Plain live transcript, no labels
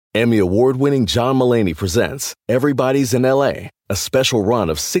Emmy award-winning John Mulaney presents Everybody's in L.A., a special run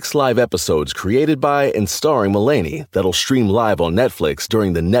of 6 live episodes created by and starring Mulaney that'll stream live on Netflix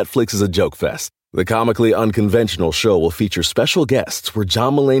during the Netflix is a Joke Fest. The comically unconventional show will feature special guests where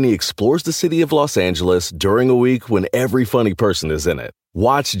John Mulaney explores the city of Los Angeles during a week when every funny person is in it.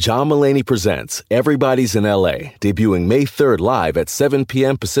 Watch John Mulaney Presents Everybody's in L.A., debuting May 3rd live at 7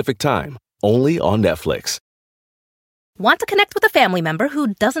 p.m. Pacific Time, only on Netflix. Want to connect with a family member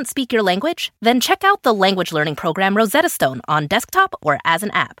who doesn't speak your language? Then check out the language learning program Rosetta Stone on desktop or as an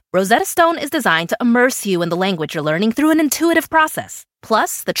app. Rosetta Stone is designed to immerse you in the language you're learning through an intuitive process.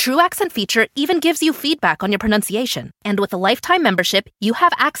 Plus, the True Accent feature even gives you feedback on your pronunciation. And with a lifetime membership, you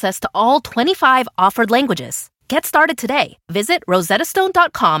have access to all 25 offered languages. Get started today. Visit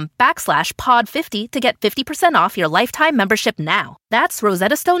rosettastone.com/pod50 to get 50% off your lifetime membership now. That's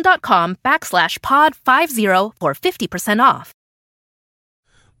rosettastone.com/pod50 for 50% off.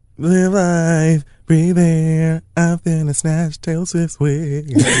 Live life, breathe air. I've been a snatch tail Swift's way.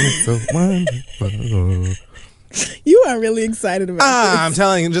 It's so wonderful. You are really excited about this. I'm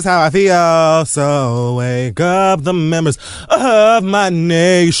telling you just how I feel. So wake up the members of my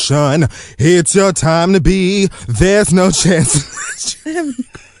nation. It's your time to be. There's no chance.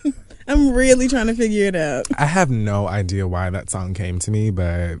 I'm really trying to figure it out. I have no idea why that song came to me,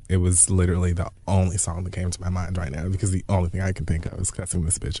 but it was literally the only song that came to my mind right now because the only thing I can think of is cussing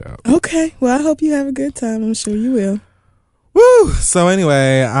this bitch out. Okay. Well, I hope you have a good time. I'm sure you will. Woo! So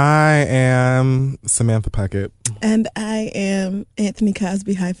anyway, I am Samantha Puckett. And I am Anthony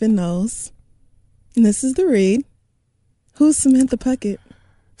Cosby -Knowles. And this is The Read. Who's Samantha Puckett?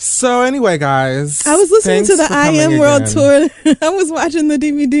 So anyway, guys. I was listening to the I Am World again. Tour. I was watching the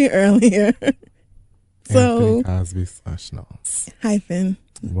DVD earlier. Anthony Cosby /Knowles. Hyphen.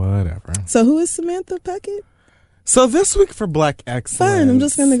 Whatever. So who is Samantha Puckett? So this week for Black Excellence. Fine, I'm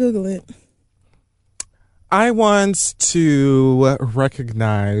just going to Google it. I want to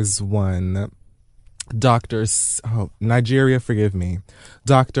recognize one Nigeria, forgive me.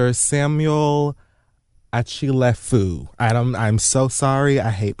 Dr. Samuel Achilefu. I'm so sorry.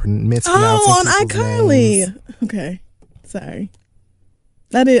 I hate mispronouncing on people's iCarly. names. Okay. Sorry.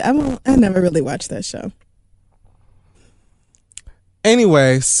 I never really watched that show.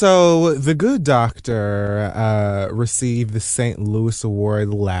 Anyway, so the good doctor received the St. Louis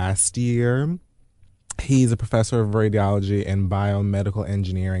Award last year. He's a professor of radiology and biomedical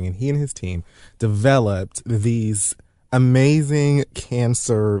engineering, and he and his team developed these amazing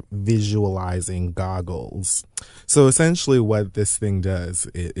cancer visualizing goggles. So essentially what this thing does,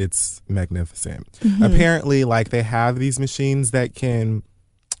 it's magnificent. Mm-hmm. Apparently, they have these machines that can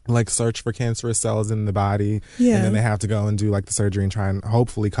search for cancerous cells in the body, and then they have to go and do the surgery and try and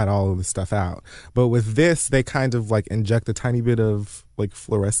hopefully cut all of the stuff out. But with this, they kind of inject a tiny bit of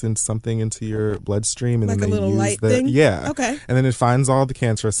fluorescent something into your bloodstream, and then they a little use light thing? Yeah. Okay. And then it finds all the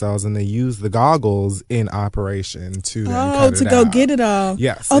cancerous cells, and they use the goggles in operation to then cut to it go out. get it all.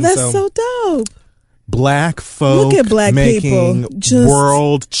 Yes. Oh, And that's so dope. Black folk Look at black making people. Just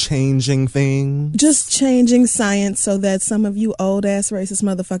world-changing things. Just changing science so that some of you old-ass racist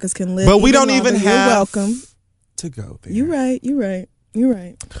motherfuckers can live. But we don't longer. even You're have welcome. to go there. You're right.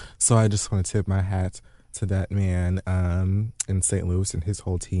 So I just want to tip my hat to that man in St. Louis and his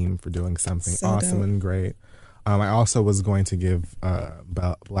whole team for doing something So awesome dope. and great. I also was going to give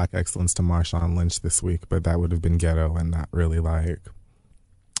Black Excellence to Marshawn Lynch this week, but that would have been ghetto and not really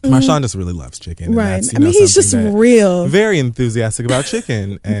Marshawn just really loves chicken. And Right. that's, He's just real. Very enthusiastic about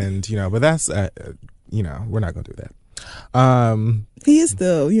chicken. And, but that's, we're not going to do that. He is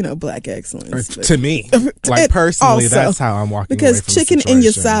still, Black excellence. To me, personally, also, that's how I'm walking because away from chicken the in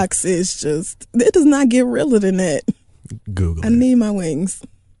your situation. socks is just, it does not get realer than that. Google I it. need my wings.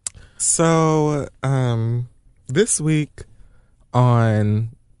 So, this week on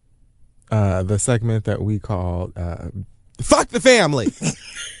the segment that we called Fuck the Family.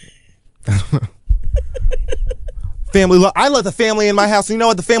 I let the family in my house. And you know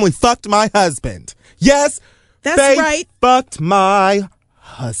what? The family fucked my husband. Yes, That's they right. fucked my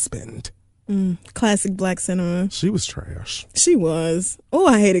husband. Classic black cinema. She was trash. She was. Oh,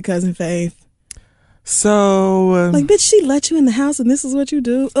 I hated Cousin Faith. So, Bitch, she let you in the house and this is what you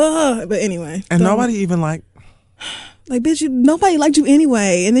do? Ugh. But anyway. and nobody even bitch, nobody liked you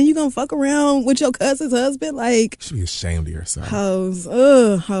anyway. And then you gonna fuck around with your cousin's husband? you should be ashamed of yourself. Hoes.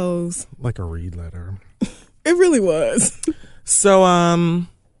 Ugh, hoes. Like a read letter. It really was. So,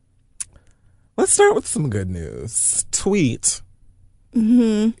 let's start with some good news. Tweet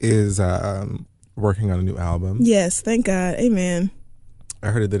is working on a new album. Yes, thank God. Amen. I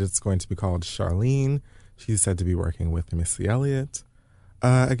heard that it's going to be called Charlene. She's said to be working with Missy Elliott.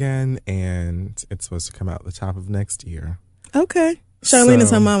 again, and it's supposed to come out the top of next year. Okay. Charlene is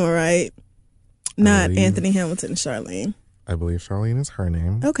So- her mama, right? Not believe- Anthony Hamilton, Charlene. I believe Charlene is her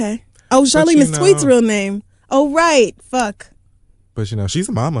name. Okay. Oh, Charlene you is Tweet's know- real name. Oh, right. Fuck. But she's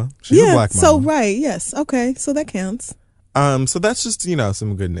a mama. She's a black mama. So right. Yes. Okay. So that counts. So that's just,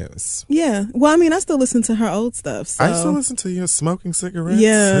 some good news. Yeah. Well, I mean, I still listen to her old stuff. So. I still listen to you smoking cigarettes.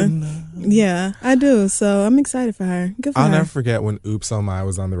 Yeah. And, Yeah, I do. So I'm excited for her. Good for I'll her. never forget when Oops Oh My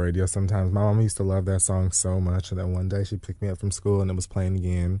was on the radio sometimes. My mom used to love that song so much. And then one day she picked me up from school and it was playing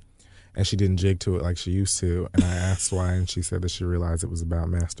again. And she didn't jig to it like she used to. And I asked why. And she said that she realized it was about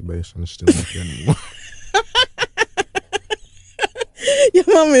masturbation. And she didn't like it anymore. Your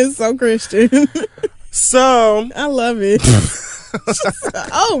mama is so Christian. So I love it.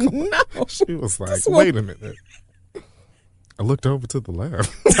 Oh, no. she was like, This one- wait a minute. I looked over to the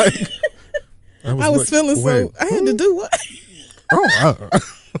left. I was like, feeling wait, so. I had to do what? Oh,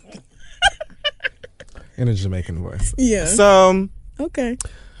 in a Jamaican voice. Yeah. So Okay.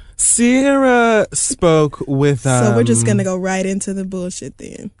 Sierra spoke with. So we're just going to go right into the bullshit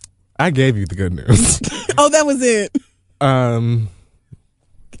then. I gave you the good news. Oh, that was it.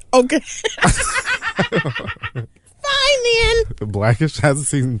 Okay. Fine then. Blackish has a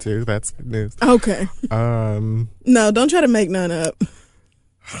season 2. That's good news. Okay. No, don't try to make none up.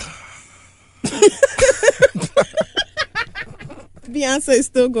 Beyonce's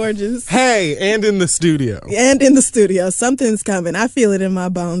still gorgeous. Hey, and in the studio. And in the studio. Something's coming. I feel it in my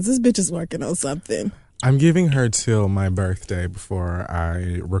bones. This bitch is working on something. I'm giving her till my birthday before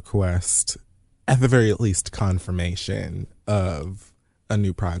I request, at the very least, confirmation of a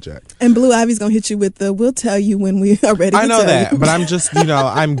new project. And Blue Ivy's going to hit you with the, we'll tell you when we are ready to I know tell that, you. but I'm just,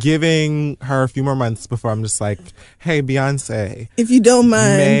 I'm giving her a few more months before I'm just like, hey, Beyonce, If you don't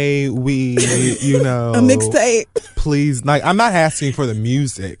mind, may we, a mixtape. please, like, I'm not asking for the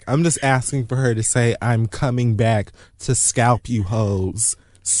music. I'm just asking for her to say, I'm coming back to scalp you hoes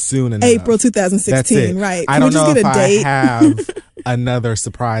soon enough. April That's 2016, it. right. I Can don't we just know get if a date? I have another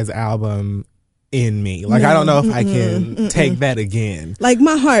surprise album in me. Like, I don't know if I can take that again. Like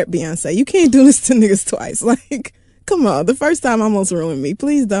my heart, Beyonce. You can't do this to niggas twice. Like, come on. The first time almost ruined me.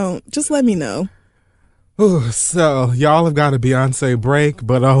 Please don't. Just let me know. Ooh, so, y'all have got a Beyonce break,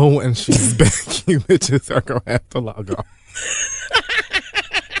 but when she's back, you bitches are going to have to log off.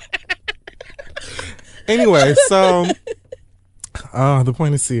 Anyway, so, the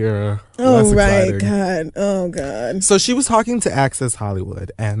point is Sierra. Oh, Less right. exciting. God. Oh, God. So she was talking to Access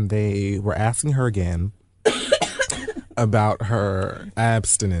Hollywood, and they were asking her again about her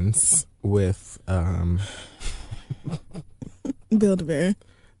abstinence with Build-A-Bear.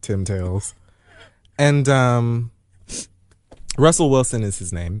 Tim Tales. And Russell Wilson is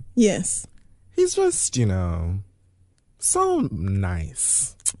his name. Yes. He's just, so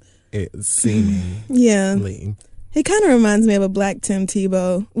nice. It seemingly. Yeah. He kind of reminds me of a black Tim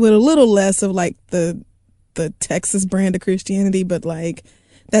Tebow with a little less of like the Texas brand of Christianity, but like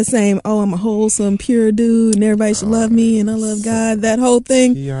that same, I'm a wholesome, pure dude and everybody should love me and I love God, that whole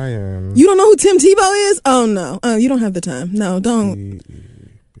thing. Yeah, I am. You don't know who Tim Tebow is? Oh, no. You don't have the time. No, don't.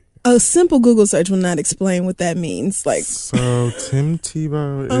 A simple Google search will not explain what that means. Like, So Tim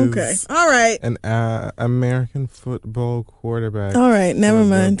Tebow is okay. All right. an American football quarterback. All right. Never for the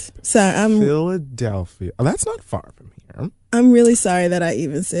mind. Sorry. Philadelphia. Oh, that's not far from here. I'm really sorry that I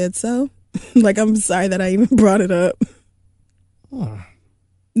even said so. Like, I'm sorry that I even brought it up.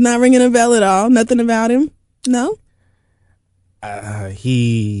 Not ringing a bell at all. Nothing about him. No? I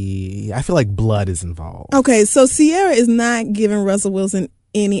feel like blood is involved. Okay, so Sierra is not giving Russell Wilson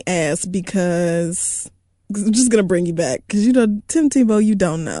any ass because I'm just going to bring you back because, Tim Tebow, you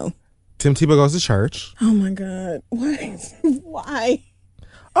don't know. Tim Tebow goes to church. Oh, my God. Why? Why?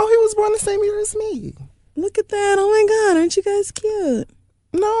 Oh, he was born the same year as me. Look at that. Oh, my God. Aren't you guys cute?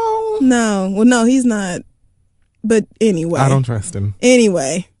 No. No. Well, no, he's not. But anyway. I don't trust him.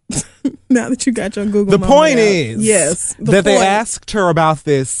 Anyway. Now that you got your Google The moment point out. is, yes, that they asked her about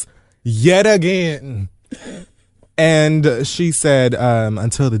this yet again. And she said,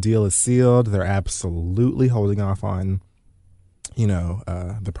 until the deal is sealed, they're absolutely holding off on,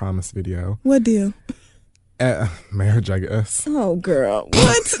 the promise video. What deal? Marriage, I guess. Oh, girl.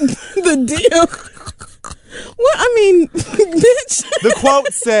 What? The deal? What? I mean, bitch. The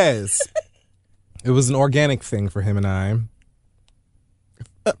quote says, it was an organic thing for him and I.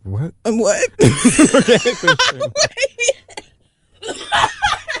 What? What? Organic thing for him.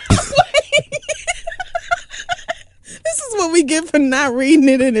 This is what we get for not reading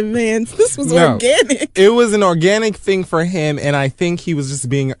it in advance. This was No. organic. It was an organic thing for him, and I think he was just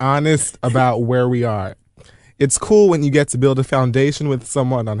being honest about where we are. It's cool when you get to build a foundation with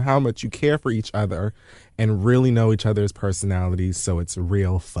someone on how much you care for each other and really know each other's personalities, so it's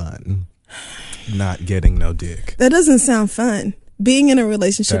real fun. Not getting no dick. That doesn't sound fun. Being in a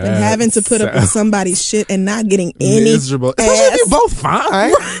relationship and having to put up with somebody's shit and not getting any miserable. Especially if you're both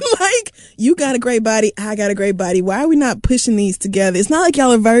fine. Like, you got a great body, I got a great body. Why are we not pushing these together? It's not like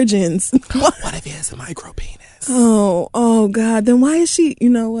y'all are virgins. What if he has a micro penis? Oh God. Then why is she, you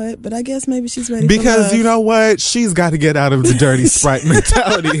know what? But I guess maybe she's ready because for love. You know what? She's got to get out of the dirty Sprite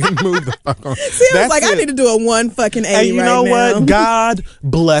mentality and move the fuck on. See, I was like, I need to do a 180 and you right know now. what? God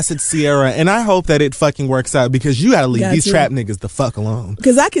bless it, Sierra. And I hope that it fucking works out because you got to leave these trap niggas the fuck alone.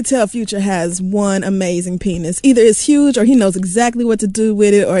 Because I could tell Future has one amazing penis. Either it's huge or he knows exactly what to do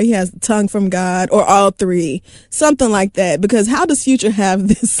with it or he has the tongue from God or all three. Something like that. Because how does Future have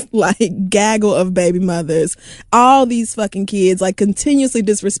this like gaggle of baby mothers? All these fucking kids like continuously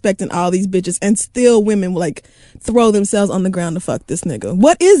disrespecting all these bitches and still women like throw themselves on the ground to fuck this nigga.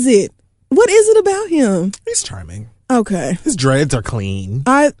 What is it? What is it about him? He's charming. Okay. His dreads are clean.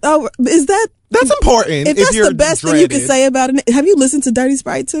 Is that... That's important. If that's the best thing you can say about it. Have you listened to Dirty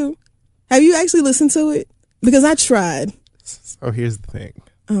Sprite too? Have you actually listened to it? Because I tried. So here's the thing.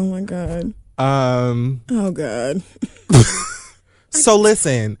 Oh my God. Oh God. So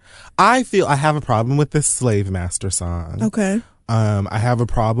listen, I feel I have a problem with this Slave Master song. Okay. I have a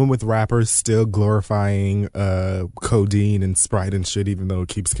problem with rappers still glorifying codeine and Sprite and shit, even though it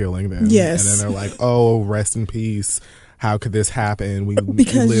keeps killing them. Yes. And then they're like, oh, rest in peace. How could this happen? We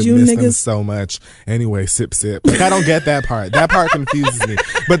because live you miss niggas them so much. Anyway, sip, sip. Like, I don't get that part. That part confuses me.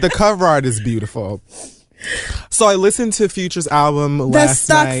 But the cover art is beautiful. So I listened to Future's album last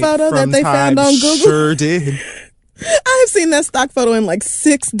night. That stock photo that they found on Google? Sure did. I have seen that stock photo in like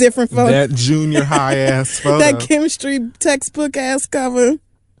 6 different photos. That junior high ass photo. That chemistry textbook ass cover.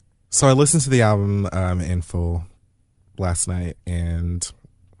 So I listened to the album in full last night and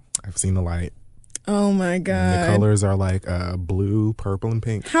I've seen the light. Oh my God. And the colors are like blue, purple, and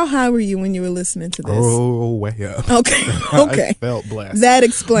pink. How high were you when you were listening to this? Oh, way up. Okay. Okay. I felt blessed. That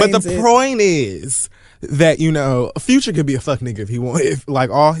explains But the point is that, you know, Future could be a fuck nigga if he wants, if like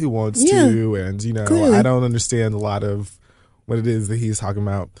all he wants to. And, you know, clearly. I don't understand a lot of what it is that he's talking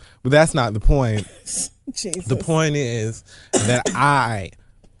about. But that's not the point. Jesus. The point is that I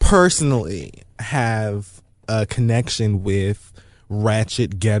personally have a connection with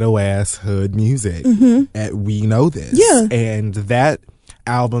ratchet ghetto ass hood music. And we know this. Yeah. And that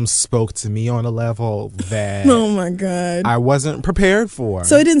album spoke to me on a level that Oh my God. I wasn't prepared for.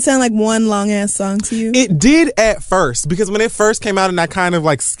 So it didn't sound like one long ass song to you? It did at first, because when it first came out and I kind of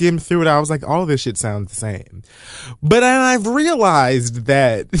like skimmed through it, I was like, all this shit sounds the same. But then I've realized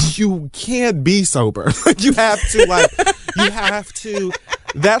that you can't be sober. You have to,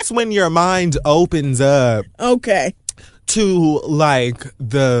 that's when your mind opens up. Okay. To like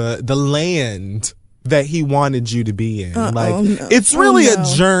the land that he wanted you to be in. It's really a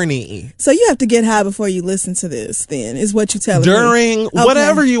journey. So you have to get high before you listen to this then, is what you're telling me. During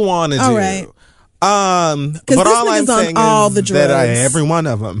whatever you want to do. All right. But all I'm saying on all is the drugs. that every one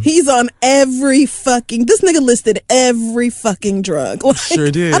of them. He's on every fucking... This nigga listed every fucking drug. Like, sure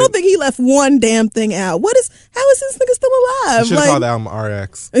did. I don't think he left one damn thing out. How is this nigga still alive? You should have called the album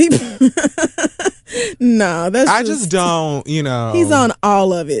RX. No, that's I just don't, you know. He's on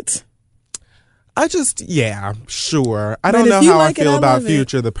all of it. Yeah, sure. I don't know how I feel about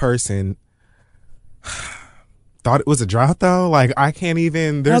Future, the person. Thought it was a drought though. Like I can't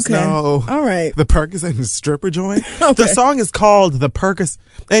even. There's no. All right. The Percocet stripper joint. Okay. The song is called the Percocet.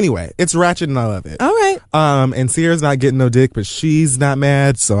 Anyway, it's ratchet and I love it. All right. And Sierra's not getting no dick, but she's not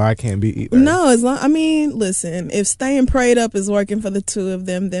mad, so I can't be either. No, listen. If staying prayed up is working for the two of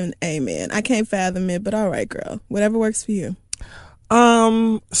them, then amen. I can't fathom it, but all right, girl. Whatever works for you.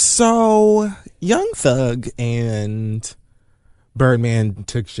 So Young Thug and Birdman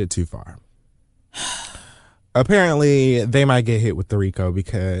took shit too far. Apparently, they might get hit with the RICO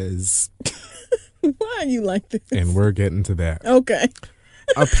because... Why are you like this? And we're getting to that. Okay.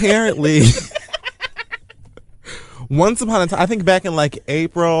 Apparently, once upon a time, I think back in like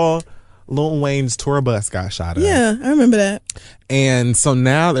April, Lil Wayne's tour bus got shot up. Yeah, I remember that. And so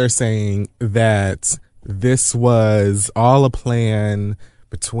now they're saying that this was all a plan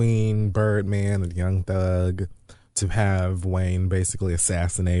between Birdman and Young Thug to have Wayne basically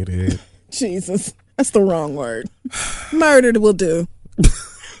assassinated. Jesus. That's the wrong word. Murdered will do.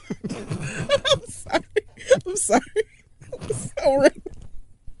 I'm sorry.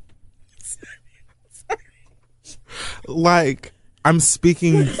 Like, I'm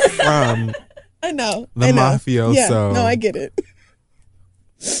speaking from I know. the mafioso. Yeah, no, I get it.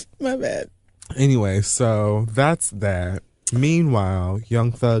 My bad. Anyway, so that's that. Meanwhile,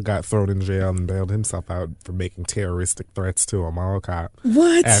 Young Thug got thrown in jail and bailed himself out for making terroristic threats to a mall cop.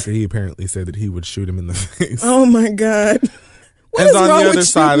 What? After he apparently said that he would shoot him in the face. Oh my God. What and is on wrong the with other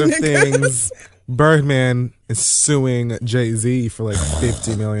side you of niggas? things, Birdman is suing Jay-Z for like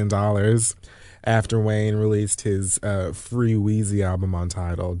 $50 million after Wayne released his Free Weezy album on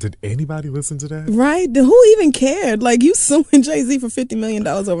Tidal. Did anybody listen to that? Right? Who even cared? Like, you suing Jay-Z for $50 million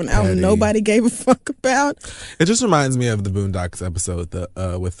over an album nobody gave a fuck about? It just reminds me of the Boondocks episode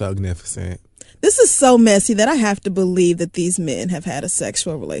with Thugnificent. This is so messy that I have to believe that these men have had a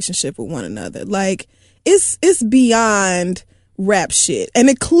sexual relationship with one another. Like, it's beyond rap shit, and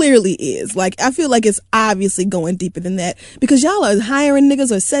it clearly is. Like, I feel like it's obviously going deeper than that, because y'all are hiring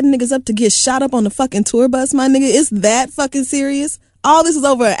niggas or setting niggas up to get shot up on the fucking tour bus, my nigga. It's that fucking serious? All this is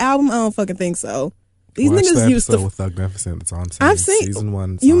over an album? I don't fucking think so. These Watch niggas the used to. episode with Thugnificent. That's all I'm saying. I've seen season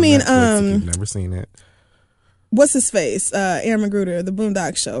 1. You mean Netflix, if you've never seen it? What's his face? Aaron McGruder, the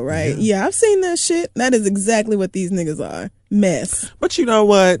Boondock Show, right? Yeah, I've seen that shit. That is exactly what these niggas are. Mess. But you know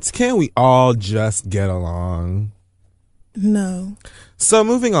what? Can't we all just get along? No. So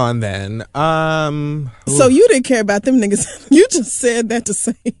moving on then. So you didn't care about them niggas. You just said that to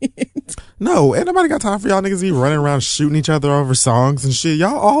say it. No, ain't nobody got time for y'all niggas be running around shooting each other over songs and shit.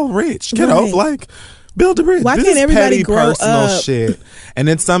 Y'all all rich. Get Right. over, like, build a bridge. Why This can't is everybody petty grow personal up? shit. And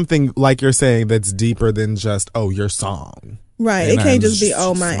it's something, like you're saying, that's deeper than just, oh, your song. Right. And it can't that's just be,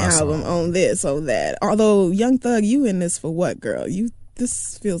 oh, my my album, song. on this, on that. Although, Young Thug, you in this for what, girl?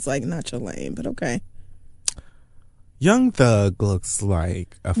 This feels like not your lane, but okay. Young Thug looks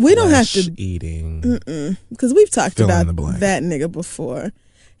like a We don't have to- eating. Because we've talked Fill in about the blank. that nigga before.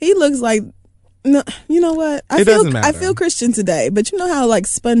 He looks like, no, you know what? It doesn't matter. I feel Christian today, but you know how like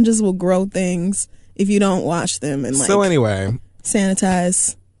sponges will grow things if you don't wash them and like So anyway,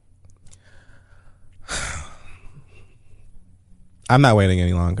 sanitize. I'm not waiting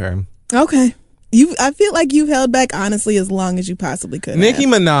any longer. Okay. I feel like you've held back honestly as long as you possibly could. Nicki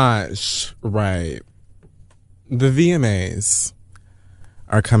have. Minaj, right. The VMAs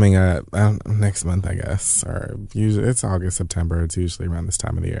are coming up next month, I guess. Or usually it's August, September. It's usually around this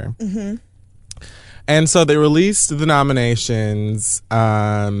time of the year. Mm-hmm. And so they released the nominations,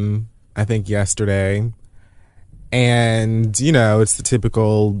 I think yesterday. And, you know, it's the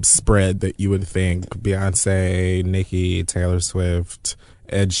typical spread that you would think. Beyonce, Nicki, Taylor Swift,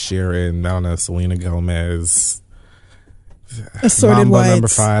 Ed Sheeran, I don't know, Selena Gomez, Assorted Mambo whites. number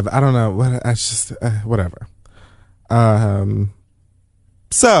 5. I don't know. What? I just whatever.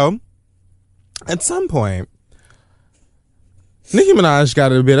 So at some point, Nicki Minaj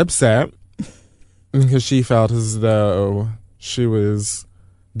got a bit upset because she felt as though she was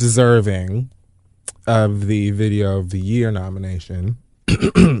deserving of the Video of the Year nomination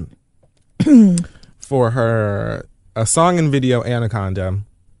for her a song and video Anaconda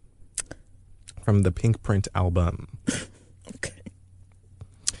from the Pink Print album. Okay.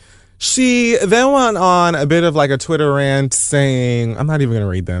 She then went on a bit of like a Twitter rant saying, I'm not even going to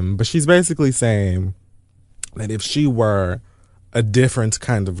read them, but she's basically saying that if she were a different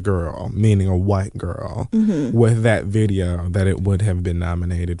kind of girl, meaning a white girl, with that video, that it would have been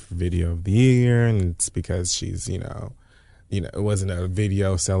nominated for Video of the Year. And it's because she's, you know, it wasn't a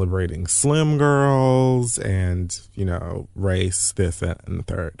video celebrating slim girls and, you know, race, this, that, and the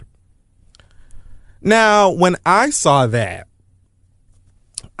third. Now, when I saw that,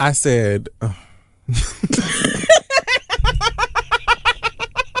 I said, ugh.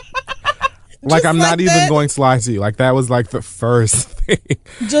 Like, I'm not like even that? going to lie to you. Like, that was like the first thing.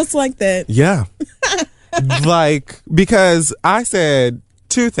 Just like that. Yeah. Like, because I said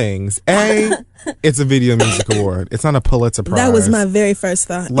two things. A, it's a Video Music Award. It's not a Pulitzer Prize. That was my very first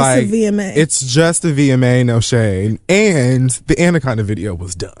thought. Like, it's a VMA. It's just a VMA, no shade. And the Anaconda video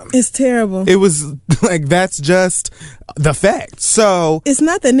was dumb. It's terrible. It was like, that's just the fact. So It's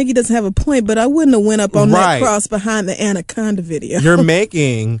not that Nicki doesn't have a point, but I wouldn't have went up on Right. that cross behind the Anaconda video you're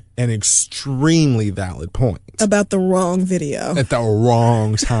making an extremely valid point about the wrong video. at the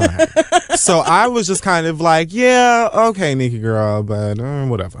wrong time. So I was just kind of like, yeah, okay, Nicki girl, but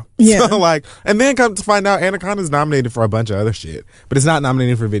whatever. Yeah. So like, and then come to find out Anaconda's nominated for a bunch of other shit, but it's not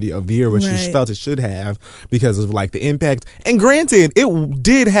nominated for Video of the Year, which she Right. felt it should have because of like the impact. And granted, it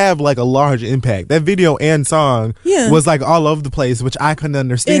did have like a large impact. That video and song Yeah. was like all over the place, which I couldn't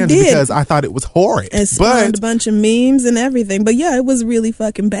understand It did. because I thought it was horrid. It spawned But a bunch of memes and everything. But yeah, it was really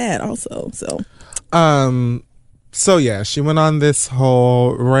fucking bad also. So yeah, she went on this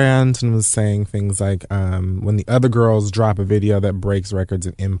whole rant and was saying things like, when the other girls drop a video that breaks records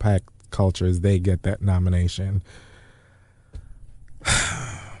and impact cultures, they get that nomination.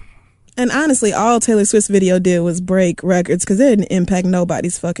 And honestly, all Taylor Swift's video did was break records because it didn't impact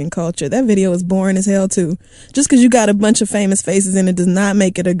nobody's fucking culture. That video was boring as hell, too. Just because you got a bunch of famous faces in it does not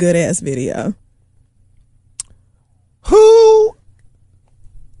make it a good-ass video. Who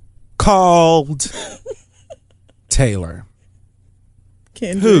called Taylor?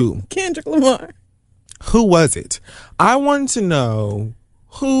 Who? Kendrick Lamar. Who was it? I want to know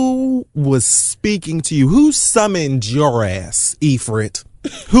who was speaking to you. Who summoned your ass, Ifrit?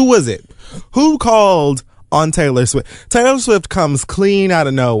 Who was it? Who called on Taylor Swift? Taylor Swift comes clean out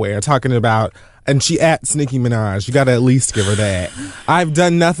of nowhere talking about, and she ats Nicki Minaj. You got to at least give her that. I've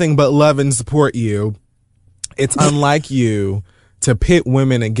done nothing but love and support you. It's unlike you to pit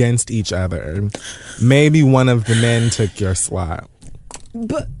women against each other. Maybe one of the men took your slot.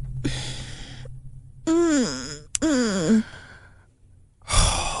 But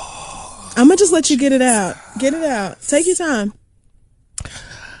I'm gonna just let you get it out. Get it out. Take your time.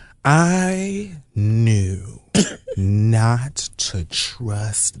 I knew not to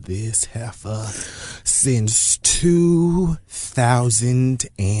trust this heifer since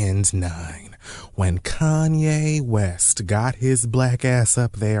 2009 when Kanye West got his black ass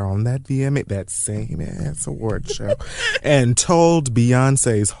up there on that VMA, that same ass award show, and told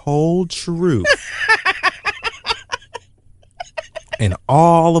Beyonce's whole truth. And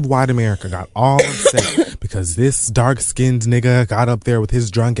all of white America got all upset because this dark-skinned nigga got up there with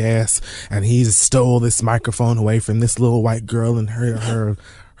his drunk ass and he stole this microphone away from this little white girl in her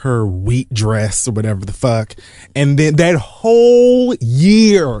wheat dress or whatever the fuck. And then that whole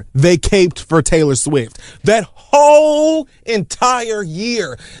year they caped for Taylor Swift. That whole entire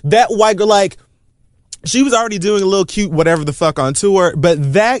year. That white girl, like, she was already doing a little cute whatever the fuck on tour,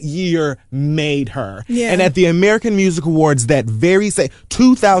 but that year made her. Yeah. And at the American Music Awards that very same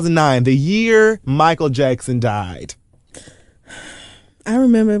 2009, the year Michael Jackson died. I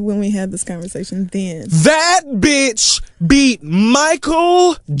remember when we had this conversation then. That bitch beat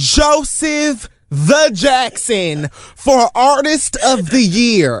Michael Joseph the Jackson for Artist of the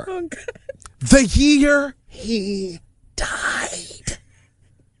Year. Oh, God. The year he died.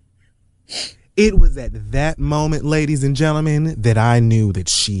 It was at that moment, ladies and gentlemen, that I knew that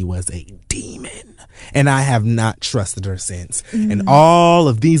she was a demon. And I have not trusted her since. And all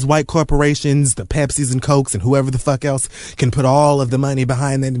of these white corporations, the Pepsis and Cokes and whoever the fuck else can put all of the money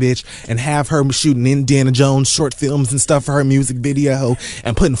behind that bitch and have her shooting Indiana Jones short films and stuff for her music video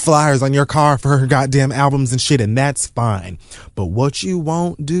and putting flyers on your car for her goddamn albums and shit. And that's fine. But what you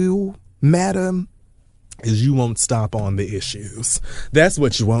won't do, madam, is you won't stop on the issues. That's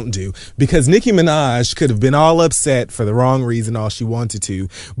what you won't do. Because Nicki Minaj could have been all upset for the wrong reason, all she wanted to.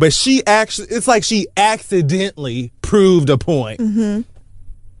 But she actually, it's like she accidentally proved a point. Mm-hmm.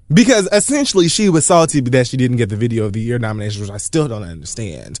 Because essentially she was salty that she didn't get the Video of the Year nomination, which I still don't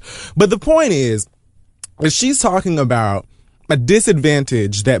understand. But the point is, if she's talking about a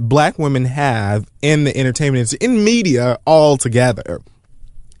disadvantage that black women have in the entertainment industry, in media altogether.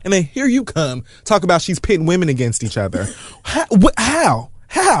 And then here you come, talk about she's pitting women against each other. How?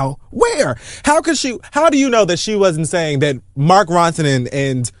 Where? How do you know that she wasn't saying that Mark Ronson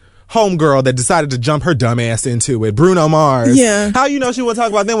and homegirl that decided to jump her dumb ass into it, Bruno Mars? Yeah. How you know she wasn't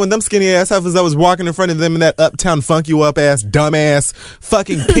talking about them when them skinny ass heifers that was walking in front of them in that Uptown Funk You Up ass, dumb ass,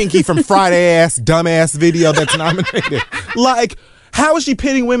 fucking Pinky from Friday ass, dumb ass video that's nominated? Like, how is she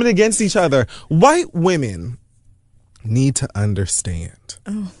pitting women against each other? White women need to understand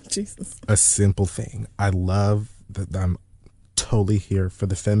a simple thing. I love that I'm totally here for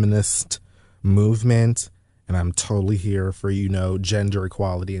the feminist movement and I'm totally here for, gender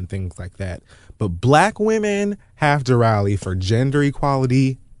equality and things like that. But black women have to rally for gender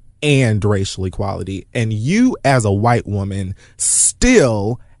equality and racial equality. And you as a white woman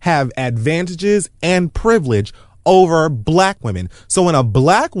still have advantages and privilege over black women. So when a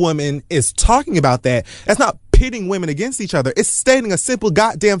black woman is talking about that, that's not pitting women against each other. It's stating a simple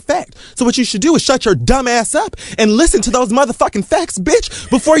goddamn fact. So what you should do is shut your dumb ass up and listen to those motherfucking facts, bitch,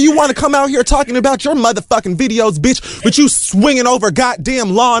 before you want to come out here talking about your motherfucking videos, bitch, with you swinging over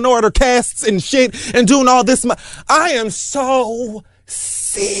goddamn Law and Order casts and shit and doing all this. I am so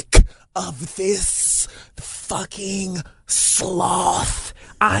sick of this fucking sloth.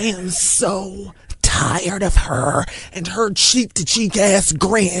 I am so tired of her and her cheek-to-cheek ass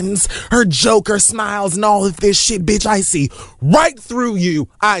grins, her Joker smiles and all of this shit, bitch. I see right through you.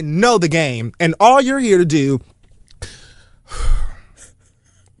 I know the game. And all you're here to do...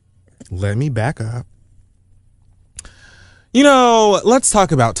 Let me back up. Let's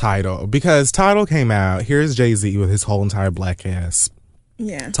talk about Tidal, because Tidal came out. Here's Jay-Z with his whole entire black ass.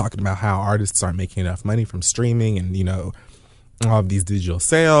 Yeah. Talking about how artists aren't making enough money from streaming and, all of these digital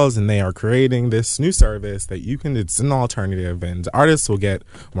sales, and they are creating this new service that it's an alternative, and artists will get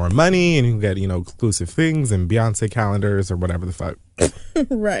more money, and you can get, exclusive things and Beyonce calendars or whatever the fuck.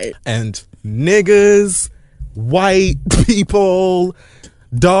 Right. And niggas, white people,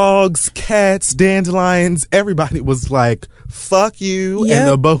 dogs, cats, dandelions, everybody was like, fuck you and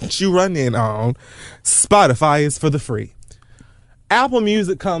the boat you run in on. Spotify is for the free. Apple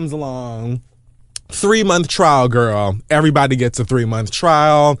Music comes along. 3-month trial, girl. Everybody gets a 3-month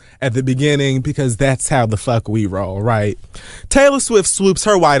trial at the beginning because that's how the fuck we roll, right? Taylor Swift swoops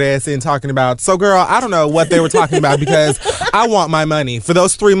her white ass in talking about, so girl, I don't know what they were talking about because I want my money. For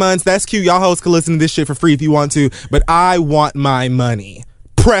those 3 months, that's cute. Y'all hoes can listen to this shit for free if you want to, but I want my money.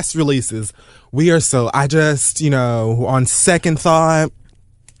 Press releases. I just, on second thought,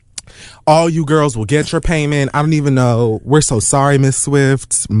 all you girls will get your payment. I don't even know. We're so sorry, Miss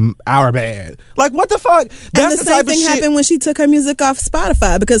Swift. Our bad. Like, what the fuck? That's the same thing happened when she took her music off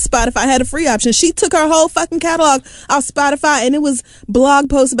Spotify because Spotify had a free option. She took her whole fucking catalog off Spotify, and it was blog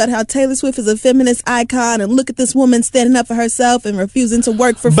posts about how Taylor Swift is a feminist icon and look at this woman standing up for herself and refusing to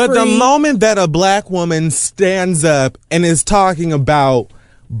work for free. But the moment that a black woman stands up and is talking about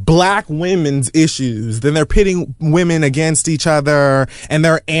black women's issues, then they're pitting women against each other, and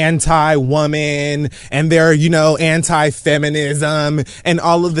they're anti-woman, and they're, anti-feminism, and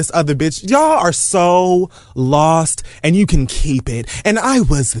all of this other bitch. Y'all are so lost, and you can keep it. And I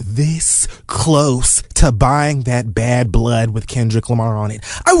was this close to buying that Bad Blood with Kendrick Lamar on it.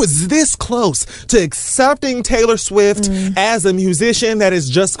 I was this close to accepting Taylor Swift as a musician that is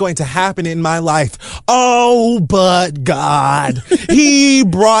just going to happen in my life. Oh, but God, he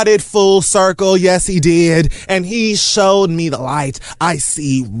brought it full circle. Yes, he did. And he showed me the light. I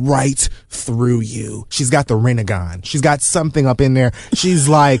see right through you. She's got the Renegon. She's got something up in there. She's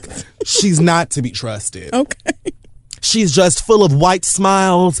not to be trusted. Okay. She's just full of white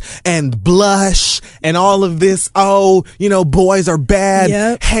smiles and blush and all of this. Oh, boys are bad.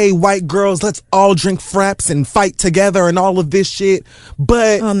 Yep. Hey, white girls, let's all drink fraps and fight together and all of this shit.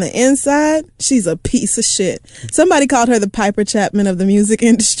 But on the inside, she's a piece of shit. Somebody called her the Piper Chapman of the music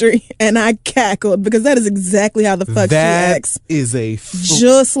industry, and I cackled because that is exactly how the fuck she acts. That is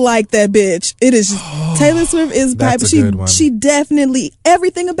just like that bitch. It is Taylor Swift is Piper. She definitely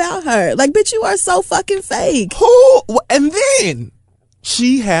everything about her. Like, bitch, you are so fucking fake. Who? And then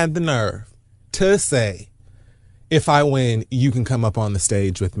she had the nerve to say, if I win, you can come up on the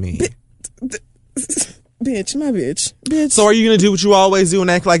stage with me. Bitch, my bitch. So are you going to do what you always do and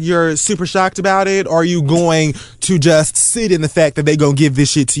act like you're super shocked about it? Or are you going to just sit in the fact that they going to give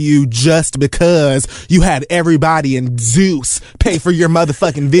this shit to you just because you had everybody in Zeus pay for your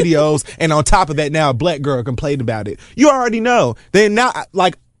motherfucking videos, and on top of that, now a black girl complained about it? You already know. They're not,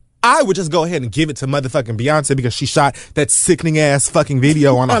 like, I would just go ahead and give it to motherfucking Beyonce because she shot that sickening ass fucking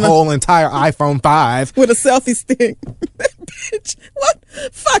video on a whole entire iPhone 5 with a selfie stick. Bitch, what?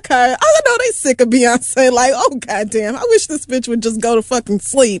 Fuck her. I know they sick of Beyonce. Like, oh goddamn, I wish this bitch would just go to fucking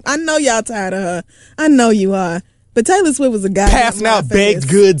sleep. I know y'all tired of her. I know you are. But Taylor Swift was a guy passing out baked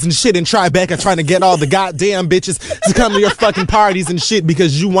goods and shit in Tribeca, trying to get all the goddamn bitches to come to your fucking parties and shit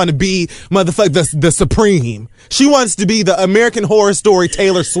because you want to be motherfucker the supreme. She wants to be the American Horror Story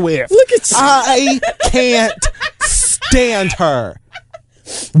Taylor Swift. Look at you. I can't stand her.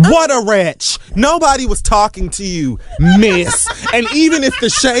 What a wretch. Nobody was talking to you, miss. And even if the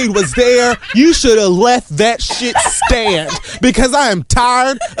shade was there, you should have left that shit stand, because I am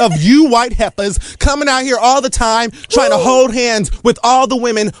tired of you white heifers coming out here all the time trying to hold hands with all the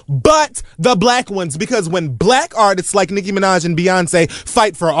women but the black ones. Because when black artists like Nicki Minaj and Beyonce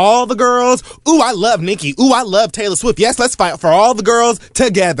fight for all the girls, ooh, I love Nicki, ooh, I love Taylor Swift, yes, let's fight for all the girls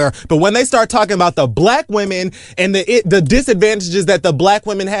together. But when they start talking about the black women and the disadvantages that the black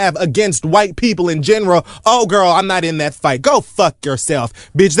women have against white people in general, oh girl, I'm not in that fight. Go fuck yourself,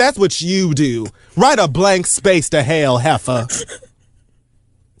 bitch. That's what you do. Write a blank space to hell, heifer.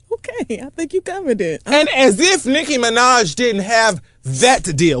 Okay, I think you covered it. And as if Nicki Minaj didn't have that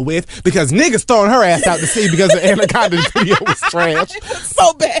to deal with, because niggas throwing her ass out to sea because the Anaconda video was trash.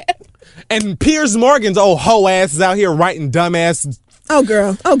 So bad. And Piers Morgan's old hoe ass is out here writing dumbass. Oh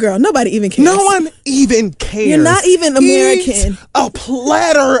girl, nobody even cares. No one even cares. You're not even American. Eat a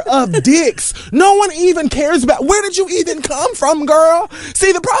platter of dicks. No one even cares about, where did you even come from, girl?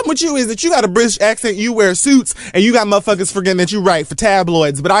 See, the problem with you is that you got a British accent, you wear suits, and you got motherfuckers forgetting that you write for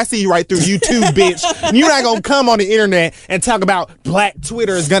tabloids, but I see you right through YouTube, bitch. And you're not gonna come on the internet and talk about black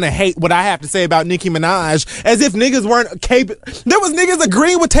Twitter is gonna hate what I have to say about Nicki Minaj, as if niggas weren't capable. There was niggas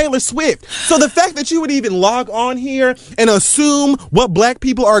agreeing with Taylor Swift. So the fact that you would even log on here and assume what what black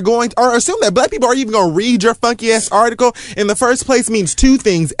people are going to, or assume that black people are even going to read your funky ass article in the first place means two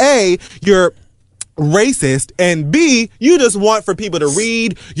things. A, you're racist, and B, you just want for people to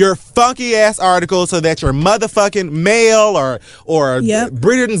read your funky ass article so that your motherfucking Mail or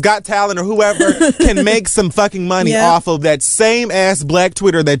Britain's Got Talent or whoever can make some fucking money off of that same ass black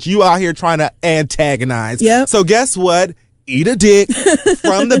Twitter that you out here trying to antagonize. So guess what? Eat a dick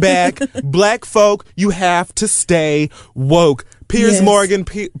from the back. Black folk, you have to stay woke. Piers Morgan,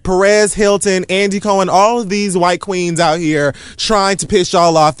 Perez Hilton, Andy Cohen, all of these white queens out here trying to piss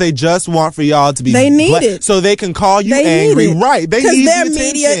y'all off. They just want for y'all to be They need it. so they can call you They angry. need it. Right. They need their the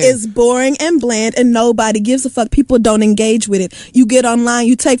media attention. is boring and bland and nobody gives a fuck. People don't engage with it. You get online,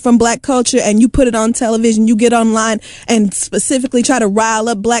 you take from black culture and you put it on television. You get online and specifically try to rile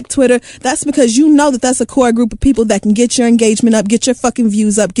up black Twitter. That's because you know that that's a core group of people that can get your engagement up, get your fucking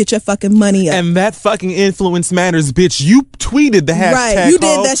views up, get your fucking money up. And that fucking influence matters, bitch. You tweeted the hashtag. Right, you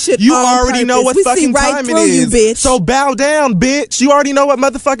did that shit You on already know what purpose. We fucking see right time it through you, is. bitch. So bow down, bitch. You already know what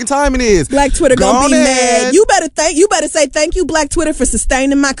motherfucking time it is. Black Twitter Go gonna be on mad. ahead. You better say thank you, Black Twitter, for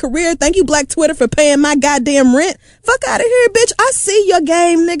sustaining my career. Thank you, Black Twitter, for paying my goddamn rent. Fuck out of here, bitch. I see your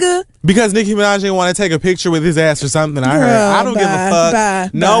game, nigga. Because Nicki Minaj didn't want to take a picture with his ass or something. I heard. I don't give a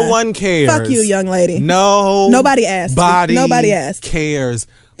fuck. No one cares. Fuck you, young lady. Nobody asked. Nobody asked. Cares.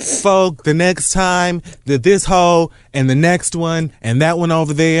 Folk, the next time that this hoe and the next one and that one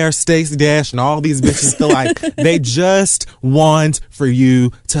over there, Stacey Dash and all these bitches feel like they just want for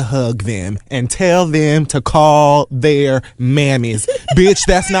you to hug them and tell them to call their mammies. Bitch,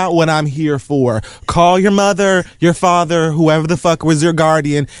 that's not what I'm here for. Call your mother, your father, whoever the fuck was your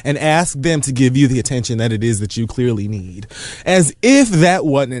guardian, and ask them to give you the attention that it is that you clearly need. As if that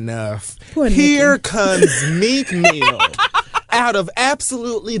wasn't enough, here comes Meek Mill. Out of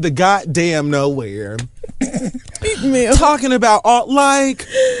absolutely the goddamn nowhere. Talking about all, like,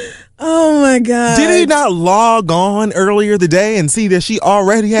 oh my God. did he not log on earlier today and see that she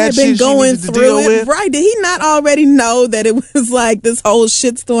already had been shit she going needed to through deal it? with? Right. Did he not already know that it was like this whole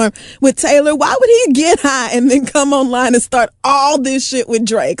shitstorm with Taylor? Why would he get high and then come online and start all this shit with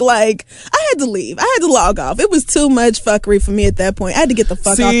Drake? Like, I had to leave. I had to log off. It was too much fuckery for me at that point. I had to get the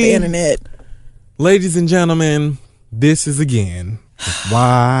fuck off the internet. Ladies and gentlemen, this is again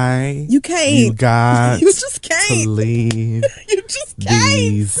why you can't. You got You just can't. to leave You just can't.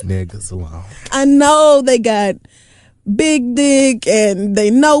 these niggas alone. I know they got big dick and they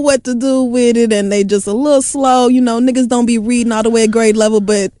know what to do with it and they just a little slow. You know, niggas don't be reading all the way at grade level,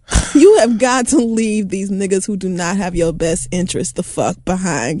 but you have got to leave these niggas who do not have your best interest the fuck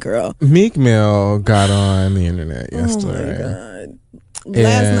behind, girl. Meek Mill got on the internet yesterday. Oh my God.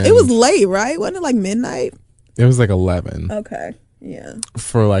 Last night. It was late, right? Wasn't it like midnight? It was like 11. Okay. Yeah.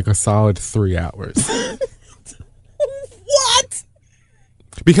 For like a solid 3 hours. What?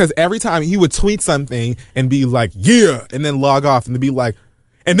 Because every time he would tweet something and be like, yeah, and then log off and then be like,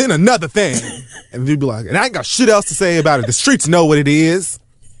 and then another thing. And he'd be like, and I ain't got shit else to say about it. The streets know what it is.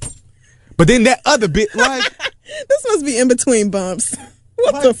 But then that other bit, like. This must be in between bumps.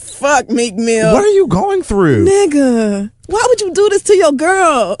 What the fuck, Meek Mill? What are you going through? Nigga, why would you do this to your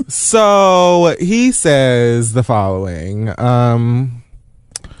girl? So he says the following.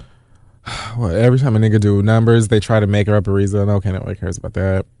 Well, every time a nigga do numbers, they try to make her up a reason. Okay, nobody cares about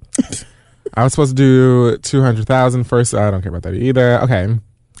that. I was supposed to do 200,000 first. I don't care about that either. Okay.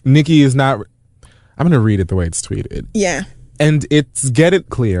 Nicki is not. I'm going to read it the way it's tweeted. Yeah. And it's get it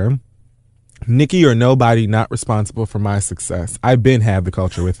clear. Nicki or nobody not responsible for my success. I been had the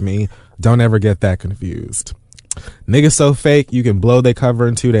culture with me. Don't ever get that confused. Niggas so fake, you can blow they cover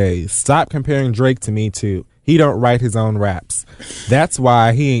in 2 days. Stop comparing Drake to me too. He don't write his own raps. That's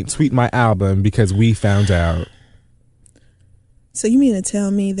why he ain't tweet my album, because we found out. So you mean to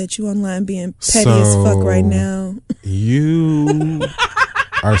tell me that you online being petty as fuck right now? You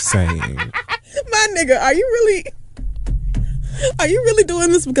are saying. My nigga, are you really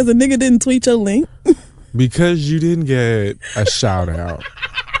doing this because a nigga didn't tweet your link? Because you didn't get a shout out.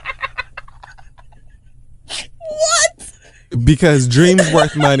 What? Because Dreams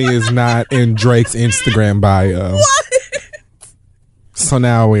Worth Money is not in Drake's Instagram bio. What? So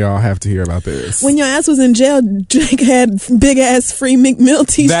now we all have to hear about this. When your ass was in jail, Drake had big ass free Meek Mill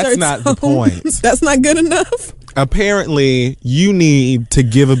t-shirts. That's not the on. point. That's not good enough. Apparently, you need to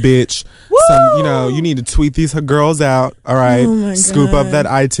give a bitch some, you need to tweet these girls out, all right? Oh my Scoop God. up that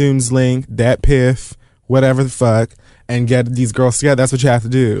iTunes link, that piff, whatever the fuck, and get these girls together. That's what you have to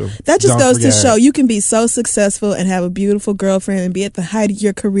do. That just Don't goes to forget. show you can be so successful and have a beautiful girlfriend and be at the height of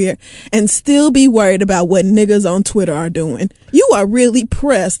your career and still be worried about what niggas on Twitter are doing. You are really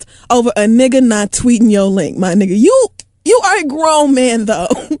pressed over a nigga not tweeting your link, my nigga. You are a grown man, though.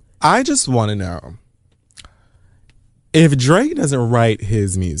 I just want to know, if Drake doesn't write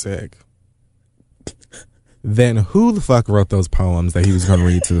his music, then who the fuck wrote those poems that he was going to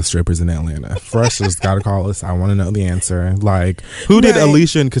read to the strippers in Atlanta? Fresh just got to call us. I want to know the answer. Like, who did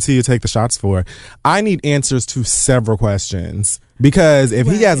Alicia and Katia take the shots for? I need answers to several questions, because if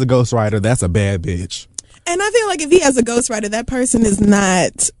he has a ghostwriter, that's a bad bitch. And I feel like if he has a ghostwriter, that person is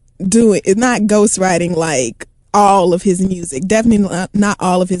not ghostwriting like all of his music, definitely not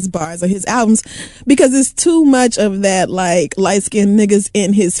all of his bars or his albums, because it's too much of that like light-skinned niggas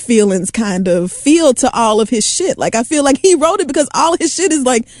in his feelings kind of feel to all of his shit. Like, I feel like he wrote it because all of his shit is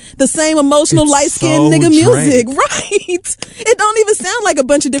like the same emotional light-skinned nigga music, right? It don't even sound like a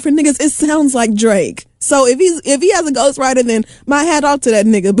bunch of different niggas. It sounds like Drake. So if he has a ghostwriter, then my hat off to that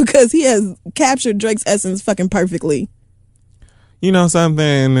nigga, because he has captured Drake's essence fucking perfectly. You know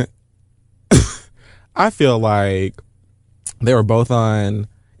something? I feel like they were both on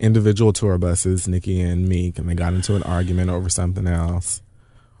individual tour buses, Nicki and Meek, and they got into an argument over something else.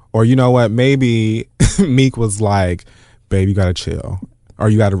 Or you know what? Maybe Meek was like, babe, you gotta chill. Or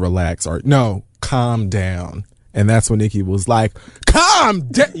you gotta relax. Or no, calm down. And that's when Nicki was like, calm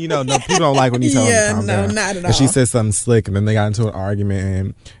down. You know, no, people don't like when you tell them to calm down. Not at all. And she said something slick, and then they got into an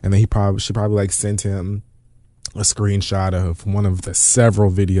argument, and then she probably like sent him a screenshot of one of the several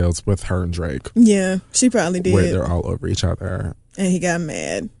videos with her and Drake. Yeah, she probably did. Where they're all over each other. And he got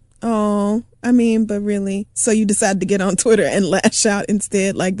mad. Oh, I mean, but really? So you decided to get on Twitter and lash out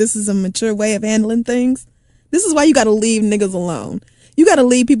instead? Like, this is a mature way of handling things? This is why you gotta leave niggas alone. You gotta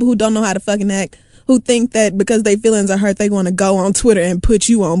leave people who don't know how to fucking act, who think that because their feelings are hurt, they want to go on Twitter and put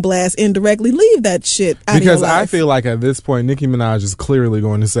you on blast indirectly. Leave that shit out of your life. Because I feel like at this point, Nicki Minaj is clearly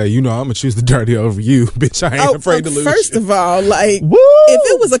going to say, you know, I'm going to choose the dirty over you. Bitch, I ain't afraid to lose. First of all, like, woo!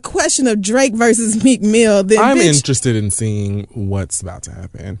 If it was a question of Drake versus Meek Mill, then I'm interested in seeing what's about to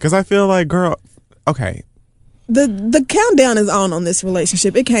happen. Because I feel like, girl, okay. The countdown is on this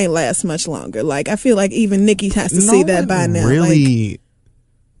relationship. It can't last much longer. Like, I feel like even Nicki has to see that by now. Really...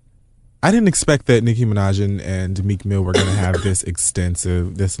 I didn't expect that Nicki Minaj and Meek Mill were going to have this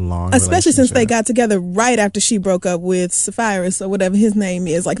extensive, this long especially since they got together right after she broke up with Sapphirus or whatever his name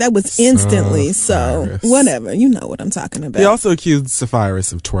is. Like, that was instantly. So, whatever. You know what I'm talking about. He also accused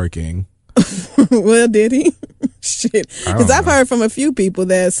Sapphirus of twerking. Well, did he? Shit. Because I've heard from a few people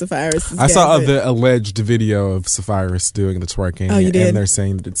that Sapphirus is I saw the alleged video of Sapphirus doing the twerking. Oh, you did? And they're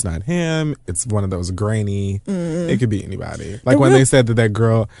saying that it's not him. It's one of those grainy. It could be anybody. Like when they said that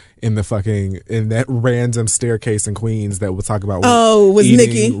girl in that random staircase in Queens that would talk about was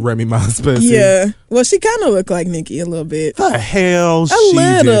Nicki. Remy Ma's pussy. Yeah. Well, she kind of looked like Nicki a little bit. The hell she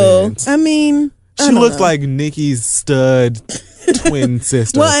little. didn't. I mean, she looked like Nicki's stud twin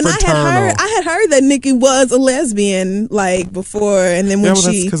sister. Well, and fraternal. I had heard that Nicki was a lesbian like before, and then when that's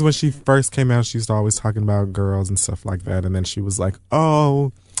because when she first came out, she used to always talking about girls and stuff like that, and then she was like,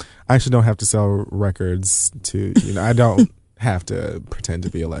 "Oh, I actually don't have to sell records to I don't have to pretend to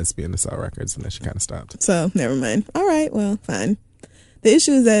be a lesbian to sell records," and then she kind of stopped. So never mind. All right, well, fine. The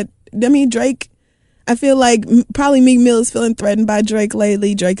issue is that Drake. I feel like probably Meek Mill is feeling threatened by Drake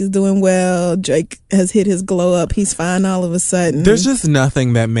lately. Drake is doing well. Drake has hit his glow up. He's fine all of a sudden. There's just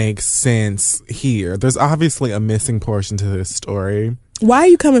nothing that makes sense here. There's obviously a missing portion to this story. Why are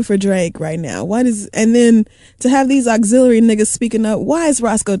you coming for Drake right now? And then to have these auxiliary niggas speaking up, why is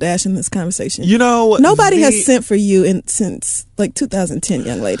Roscoe Dash in this conversation? Nobody has sent for you since like 2010,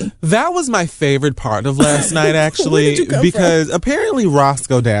 young lady. That was my favorite part of last night, actually. Where did you come because from? Apparently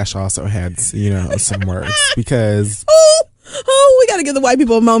Roscoe Dash also had, some words. Because we got to give the white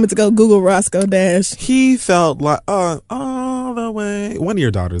people a moment to go Google Roscoe Dash. He felt like all the way. One of your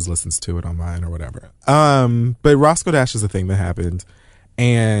daughters listens to it on mine or whatever. But Roscoe Dash is a thing that happened.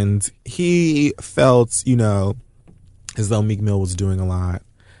 And he felt, as though Meek Mill was doing a lot,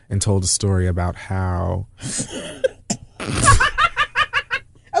 and told a story about how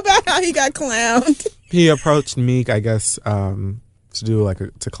he got clowned. He approached Meek, I guess,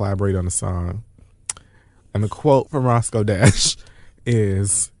 to collaborate on a song. And the quote from Roscoe Dash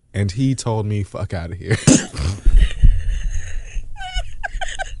is, "And he told me, fuck out of here."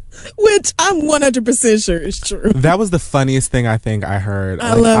 Which I'm 100% sure is true. That was the funniest thing I think I heard.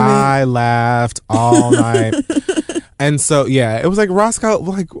 I laughed all night. And so, yeah, it was like Roscoe,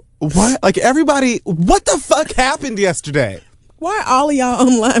 like, what? Like, everybody, what the fuck happened yesterday? Why are all of y'all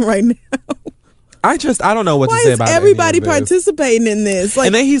online right now? I don't know what Why to say is about everybody any of this. participating in this? Like,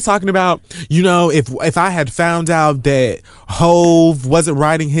 And then he's talking about, if I had found out that Hove wasn't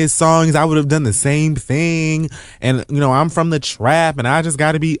writing his songs, I would have done the same thing. And, I'm from the trap and I just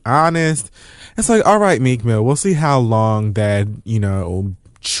got to be honest. It's like, all right, Meek Mill, we'll see how long that,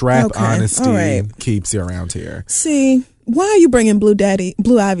 trap honesty keeps you around here. See, why are you bringing Blue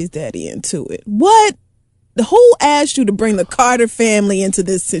Ivy's daddy into it? What? Who asked you to bring the Carter family into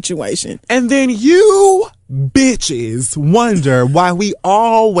this situation? And then you bitches wonder why we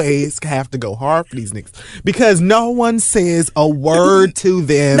always have to go hard for these niggas. Because no one says a word to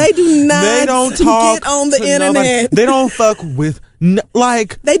them. They do not They don't talk get on the to internet. nobody. They don't fuck with,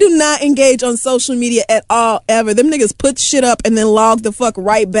 they do not engage on social media at all, ever. Them niggas put shit up and then log the fuck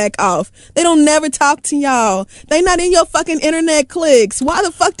right back off. They don't never talk to y'all. They not in your fucking internet cliques. Why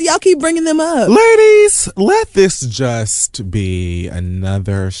the fuck do y'all keep bringing them up? Ladies, let this just be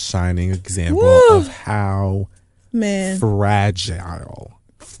another shining example of how fragile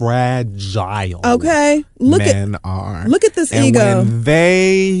okay, men are. Look at this and ego. When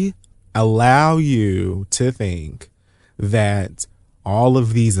they allow you to think that all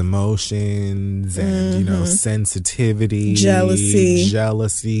of these emotions and sensitivity,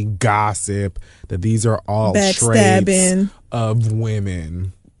 jealousy, gossip, that these are all traits of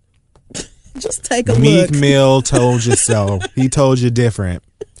women. Just take a Meek look. Mill told you so. He told you different.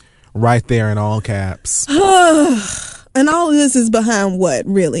 Right there in all caps. And all of this is behind what?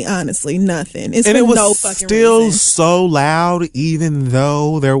 Really, honestly, nothing. It's and for it was no fucking still reason. so loud, even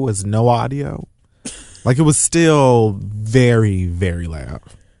though there was no audio. Like, it was still very, very loud.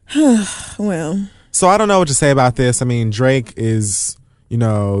 Well, so I don't know what to say about this. I mean, Drake is,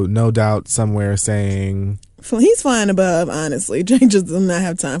 no doubt somewhere saying, he's flying above, honestly. Drake just does not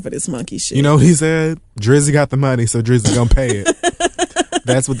have time for this monkey shit. You know what he said? Drizzy got the money, so Drizzy gonna pay it.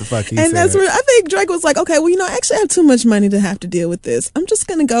 That's what the fuck he said. And that's where I think Drake was like, okay, well, I actually have too much money to have to deal with this. I'm just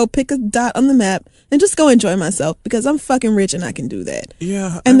gonna go pick a dot on the map and just go enjoy myself because I'm fucking rich and I can do that.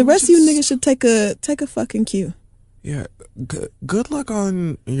 Yeah. And the rest of you niggas should take a fucking cue. Yeah. Good luck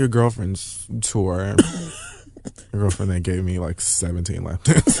on your girlfriend's tour. Your girlfriend that gave me like 17 lap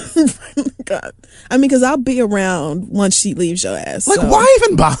dances. God. I mean, because I'll be around once she leaves your ass. Like, so. why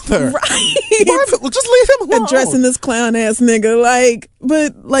even bother? Right. Just leave him alone. Addressing this clown ass nigga.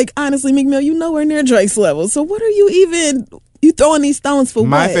 But honestly, Meek Mill, you nowhere near Drake's level. So what are you throwing these stones for?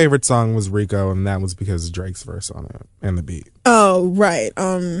 My what? favorite song was Rico, and that was because of Drake's verse on it and the beat. Oh, right.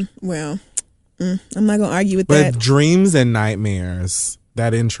 Well, I'm not going to argue with that. But Dreams and Nightmares,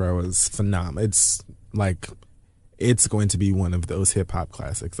 that intro is phenomenal. It's like, it's going to be one of those hip hop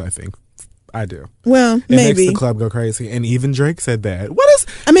classics, I think. I do. Well, it maybe. It makes the club go crazy. And even Drake said that. When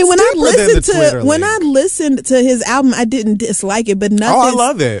I listened to his album, I didn't dislike it, but nothing. Oh, I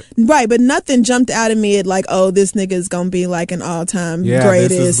love it. Right, but nothing jumped out at me at like, oh, this nigga is gonna be like an all-time greatest.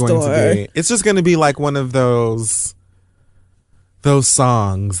 This is going to be. It's just gonna be like one of those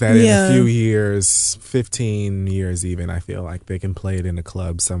songs that in a few years, 15 years even, I feel like they can play it in a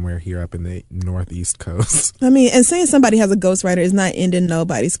club somewhere here up in the Northeast Coast. I mean, and saying somebody has a ghostwriter is not ending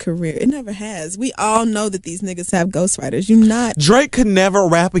nobody's career. It never has. We all know that these niggas have ghostwriters. Drake could never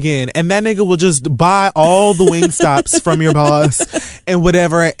rap again, and that nigga will just buy all the Wingstops from your boss and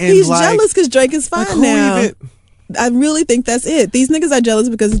whatever. And he's jealous because Drake is fine now. I really think that's it. These niggas are jealous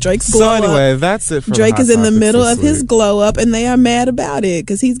because Drake's glow up. So anyway, that's it for Drake is in the middle of his glow up and they are mad about it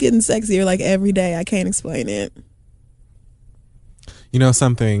because he's getting sexier like every day. I can't explain it. You know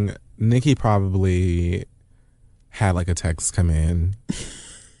something? Nicki probably had like a text come in.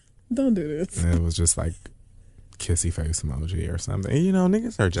 Don't do this. And it was just like kissy face emoji or something.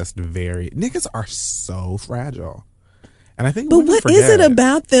 Niggas are just niggas are so fragile. And I think But what is it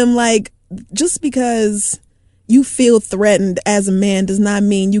about them? Like, just because you feel threatened as a man does not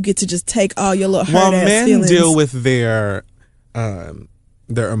mean you get to just take all your little hurt ass feelings. Men deal with their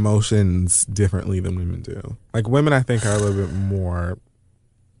emotions differently than women do. Like, women, I think, are a little bit more.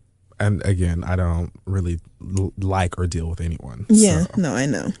 And again, I don't really like or deal with anyone. Yeah, so no, I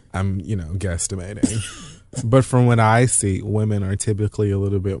know. I'm, guesstimating. But from what I see, women are typically a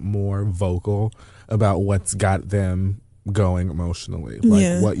little bit more vocal about what's got them going emotionally,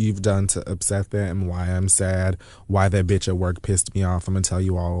 like what you've done to upset them, why I'm sad, why that bitch at work pissed me off, I'm gonna tell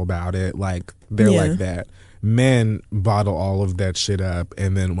you all about it. Like, they're like that. Men bottle all of that shit up,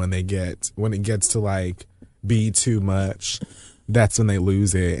 and then when it gets to like be too much, that's when they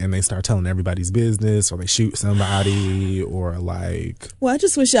lose it and they start telling everybody's business, or they shoot somebody, or like. Well, I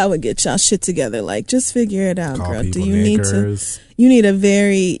just wish y'all would get y'all shit together. Like, just figure it out, call girl. people Do you niggers. you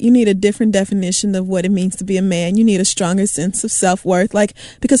need a different definition of what it means to be a man. You need a stronger sense of self-worth. Like,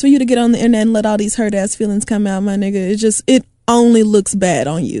 because for you to get on the internet and let all these hurt ass feelings come out, my nigga, it only looks bad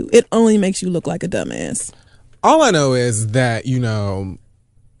on you. It only makes you look like a dumbass. All I know is that, you know,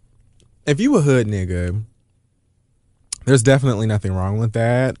 if you a hood nigga, there's definitely nothing wrong with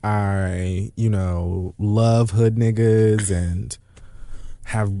that. I, you know, love hood niggas and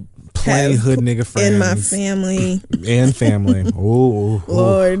have plenty hood nigga friends. In my family. And family. Oh,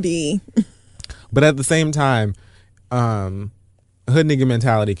 Lordy. But at the same time, hood nigga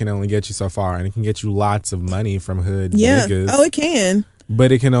mentality can only get you so far, and it can get you lots of money from hood niggas. Oh, it can.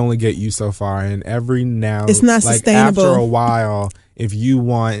 But it can only get you so far, and it's not sustainable. After a while, if you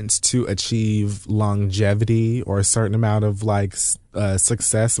want to achieve longevity or a certain amount of like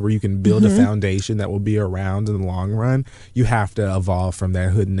success where you can build a foundation that will be around in the long run, you have to evolve from that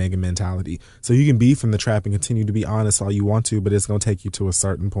hood nigga mentality. So you can be from the trap and continue to be honest all you want to, but it's going to take you to a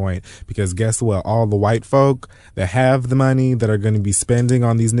certain point, because guess what? All the white folk that have the money that are going to be spending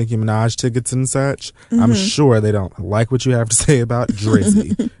on these Nicki Minaj tickets and such, I'm sure they don't like what you have to say about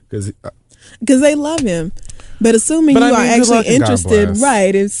Drizzy, because they love him. But assuming you are actually interested,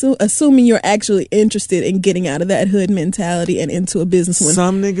 right? Assuming you're actually interested in getting out of that hood mentality and into a business.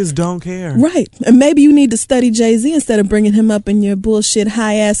 Some niggas don't care, right? And maybe you need to study Jay-Z instead of bringing him up in your bullshit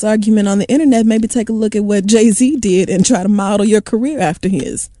high ass argument on the internet. Maybe take a look at what Jay-Z did and try to model your career after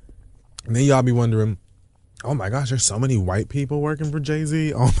his. And then y'all be wondering, oh my gosh, there's so many white people working for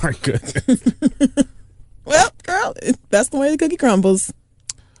Jay-Z. Oh my goodness. Well, girl, that's the way the cookie crumbles.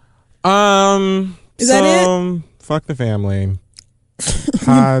 Is so, that it? Fuck the family.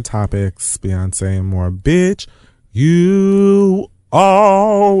 Hot topics, Beyonce and more. Bitch, you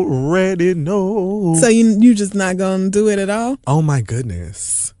already know. So you just not gonna do it at all? Oh my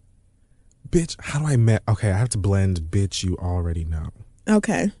goodness. Bitch, how do I okay, I have to blend bitch you already know.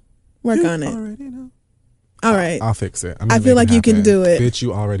 Okay. Work on it. Already know. All right. I'll fix it. I feel like you can do it. Bitch,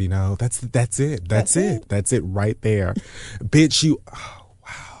 you already know. That's it. That's it. That's it right there. Bitch, you. Oh,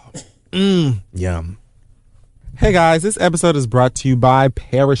 wow. Yum. Hey guys, this episode is brought to you by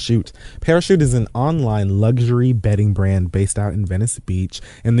Parachute. Parachute is an online luxury bedding brand based out in Venice Beach,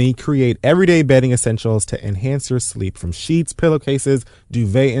 and they create everyday bedding essentials to enhance your sleep, from sheets, pillowcases,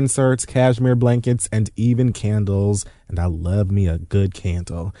 duvet inserts, cashmere blankets, and even candles. And I love me a good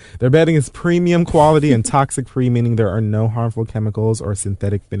candle. Their bedding is premium quality and toxic-free, meaning there are no harmful chemicals or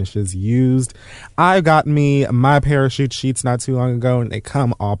synthetic finishes used. I got me my Parachute sheets not too long ago, and they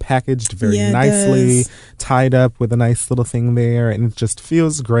come all packaged very nicely, tied up with a nice little thing there, and it just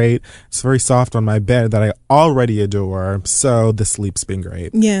feels great. It's very soft on my bed that I already adore, so the sleep's been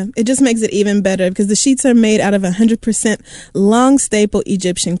great. Yeah, it just makes it even better because the sheets are made out of 100% long staple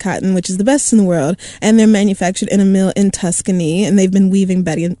Egyptian cotton, which is the best in the world, and they're manufactured in a mill in Tuscany, and they've been weaving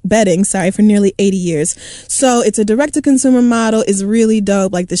bedding for nearly 80 years. So it's a direct-to-consumer model. It's really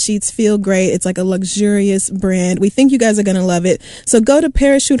dope. Like, the sheets feel great. It's like a luxurious brand. We think you guys are going to love it. So go to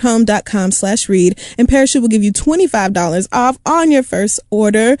parachutehome.com/read, and Parachute will give you $25 off on your first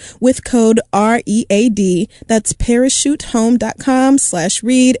order with code READ. That's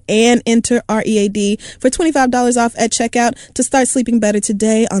parachutehome.com/read and enter READ for $25 off at checkout to start sleeping better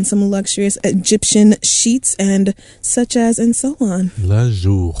today on some luxurious Egyptian sheets and such as and so on. Le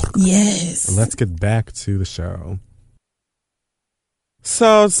jour. Yes. Let's get back to the show.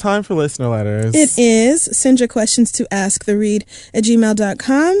 So it's time for listener letters. It is. Send your questions to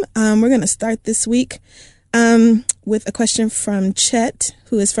asktheread@gmail.com. We're going to start this week with a question from Chet,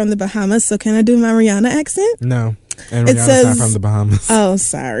 who is from the Bahamas. So can I do my Rihanna accent? No. And Rihanna's not from the Bahamas. Oh,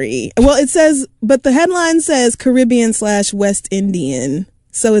 sorry. Well, it says, but the headline says Caribbean/West Indian.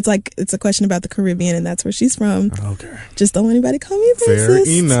 So it's like, it's a question about the Caribbean, and that's where she's from. Okay. Just don't let anybody call me racist.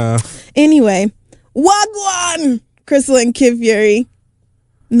 Fair enough. Anyway, Wagwan! Crystal and Kid Fury.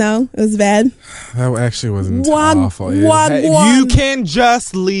 No, it was bad. That actually wasn't awful. Wagwan. You can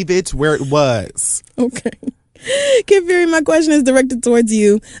just leave it where it was. Okay. Kid Fury, my question is directed towards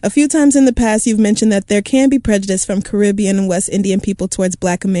you. A few times in the past, you've mentioned that there can be prejudice from Caribbean and West Indian people towards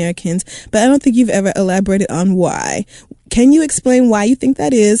Black Americans, but I don't think you've ever elaborated on why. Can you explain why you think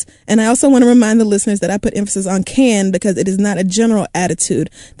that is? And I also want to remind the listeners that I put emphasis on can because it is not a general attitude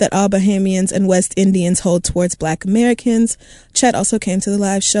that all Bahamians and West Indians hold towards Black Americans. Chet also came to the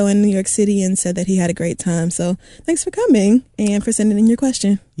live show in New York City and said that he had a great time. So thanks for coming and for sending in your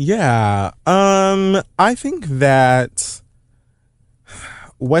question. Yeah. I think that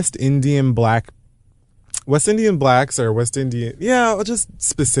West Indian Black West Indian blacks or West Indian, just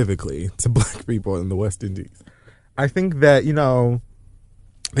specifically to black people in the West Indies. I think that,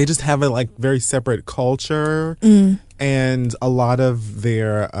 they just have a like very separate culture and a lot of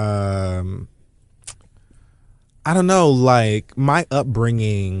their, I don't know, like my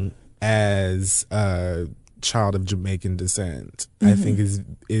upbringing as a child of Jamaican descent, I think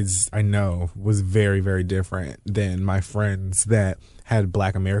was very, very different than my friends that had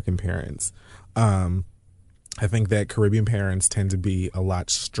Black American parents. I think that Caribbean parents tend to be a lot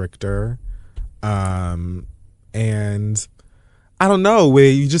stricter. And I don't know, where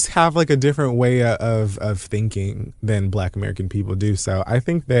you just have like a different way of thinking than Black American people do. So I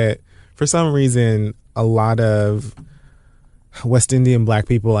think that for some reason, a lot of West Indian Black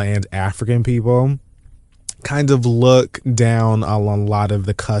people and African people kind of look down on a lot of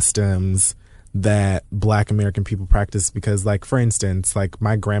the customs that Black American people practice because, like, for instance, like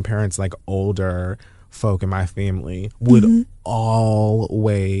my grandparents, like older folk in my family would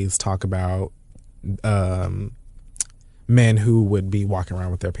always talk about men who would be walking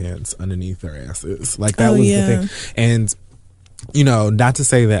around with their pants underneath their asses. Like that was the thing. And not to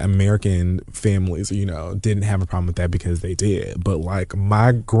say that American families, didn't have a problem with that because they did. But like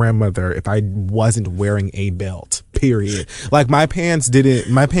my grandmother, if I wasn't wearing a belt, period, like my pants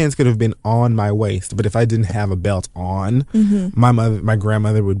could have been on my waist, but if I didn't have a belt on, my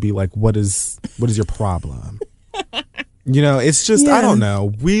grandmother would be like, what is your problem? It's just, I don't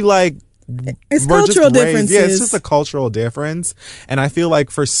know. It's cultural differences. Yeah, it's just a cultural difference. And I feel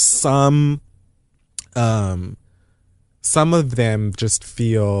like for some of them just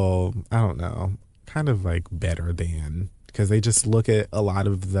feel, I don't know, kind of like better than, because they just look at a lot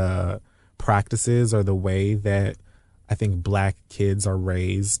of the practices or the way that I think Black kids are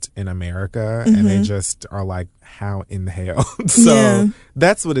raised in America, and they just are like, how in the hell? So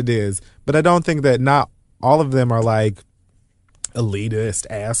that's what it is. But I don't think that not all of them are like elitist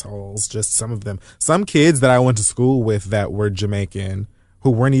assholes. Just some of them. Some kids that I went to school with that were Jamaican,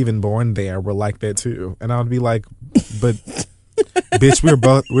 who weren't even born there, were like that too. And I would be like, but bitch, we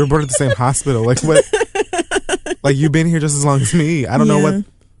were born at the same hospital. Like what? Like you've been here just as long as me. I don't know what.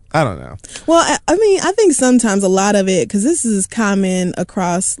 I don't know. Well, I mean, I think sometimes a lot of it, because this is common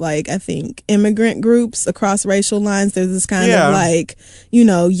across, like, I think immigrant groups across racial lines. There's this kind of like,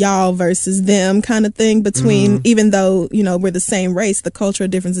 y'all versus them kind of thing between, even though, we're the same race, the cultural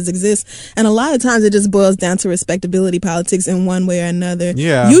differences exist. And a lot of times it just boils down to respectability politics in one way or another.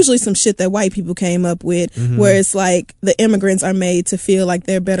 Yeah. Usually some shit that white people came up with, where it's like the immigrants are made to feel like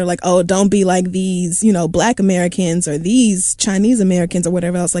they're better. Like, oh, don't be like these, Black Americans or these Chinese Americans or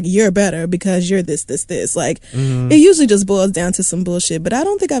whatever else. Like, you're better because you're this. Like, it usually just boils down to some bullshit, but I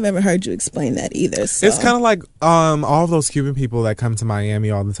don't think I've ever heard you explain that either. So. It's kind of like all those Cuban people that come to Miami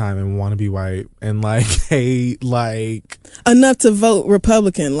all the time and want to be white and like hate like enough to vote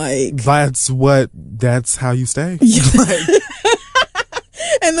Republican. Like that's how you stay. Like,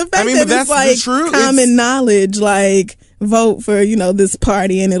 and the fact that it's like common knowledge, like vote for this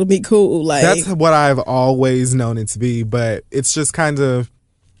party and it'll be cool. Like that's what I've always known it to be, but it's just kind of,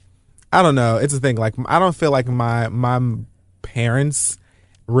 I don't know. It's a thing. Like, I don't feel like my parents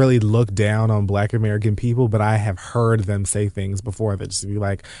really look down on Black American people, but I have heard them say things before that just be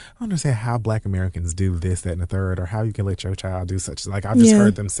like, I don't understand how Black Americans do this, that, and the third, or how you can let your child do such. Like, I've just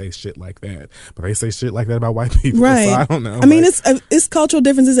heard them say shit like that, but they say shit like that about white people. Right. So I don't know. I mean, it's cultural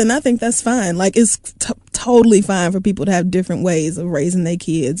differences, and I think that's fine. Like, it's totally fine for people to have different ways of raising their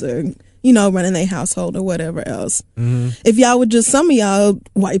kids or running their household or whatever else. If y'all would just, some of y'all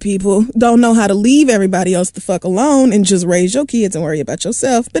white people don't know how to leave everybody else the fuck alone and just raise your kids and worry about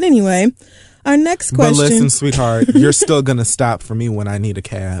yourself. But anyway, our next question. But listen, sweetheart, you're still going to stop for me when I need a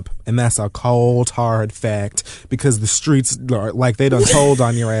cab. And that's a cold, hard fact, because the streets are like they done told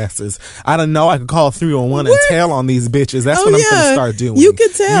on your asses. I don't know. I could call 311 and tell on these bitches. That's what I'm going to start doing. You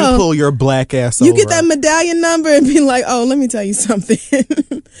could tell. You pull your black ass over. You get that medallion number and be like, oh, let me tell you something.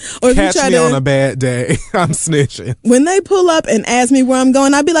 Or catch me on a bad day. I'm snitching. When they pull up and ask me where I'm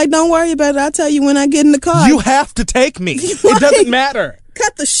going, I'd be like, don't worry about it. I'll tell you when I get in the car. You have to take me. It doesn't matter.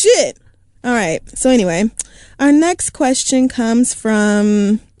 Cut the shit. All right. So anyway, our next question comes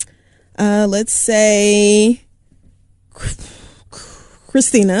from, let's say,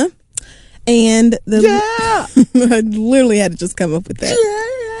 Christina. And I literally had to just come up with that.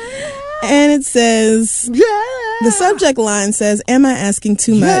 Yeah. And it says, the subject line says, am I asking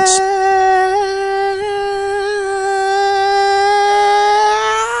too much?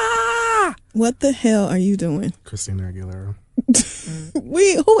 What the hell are you doing? Christina Aguilera.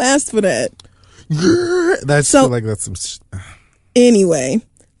 Who asked for that? That's so, like that's some. Anyway,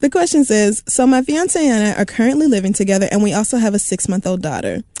 The question says, so my fiance and I are currently living together, and we also have a 6-month-old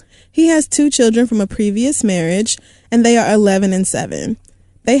daughter. He has 2 children from a previous marriage, and they are 11 and 7.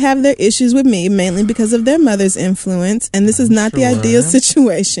 They have their issues with me, mainly because of their mother's influence, and this is not the ideal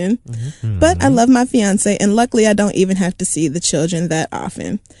situation. Mm-hmm. But I love my fiance, and luckily I don't even have to see the children that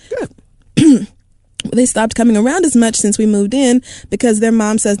often. Good. They stopped coming around as much since we moved in because their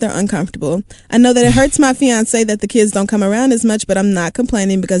mom says they're uncomfortable. I know that it hurts my fiance that the kids don't come around as much, but I'm not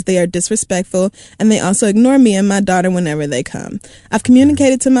complaining because they are disrespectful, and they also ignore me and my daughter whenever they come. I've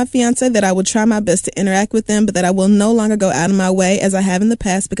communicated to my fiance that I will try my best to interact with them, but that I will no longer go out of my way as I have in the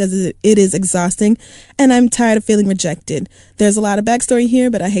past because it is exhausting, and I'm tired of feeling rejected. There's a lot of backstory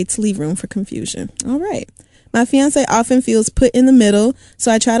here, but I hate to leave room for confusion. All right. My fiance often feels put in the middle,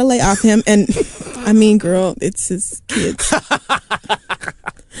 so I try to lay off him, and I mean, girl, it's his kids.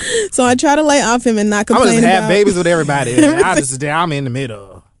 So I try to lay off him and not complain about... I'm gonna have babies with everybody. I'm in the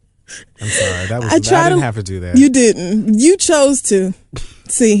middle. I'm sorry. I didn't have to do that. You didn't. You chose to.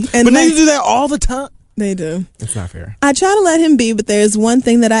 See, and but they do that all the time. They do. It's not fair. I try to let him be, but there's one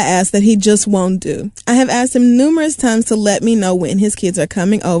thing that I ask that he just won't do. I have asked him numerous times to let me know when his kids are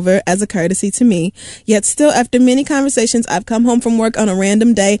coming over as a courtesy to me. Yet still, after many conversations, I've come home from work on a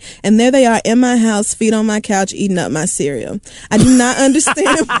random day, and there they are in my house, feet on my couch, eating up my cereal. I do not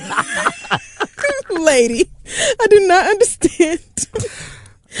understand. Lady, I do not understand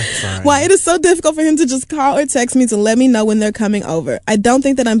why it is so difficult for him to just call or text me to let me know when they're coming over. I don't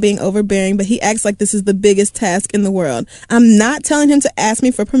think that I'm being overbearing, but he acts like this is the biggest task in the world. I'm not telling him to ask me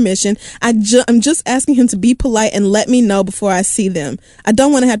for permission. I'm just asking him to be polite and let me know before I see them. I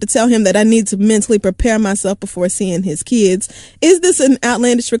don't want to have to tell him that I need to mentally prepare myself before seeing his kids. Is this an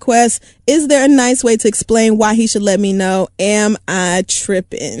outlandish request? Is there a nice way to explain why he should let me know? Am I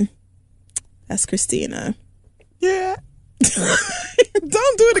tripping? That's Christina. Yeah.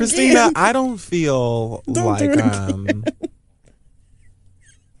 Don't do it Christina, again. I don't feel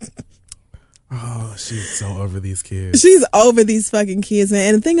oh, she's so over these kids. She's over these fucking kids,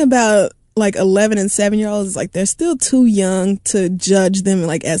 man. And the thing about like 11 and 7-year-olds is like they're still too young to judge them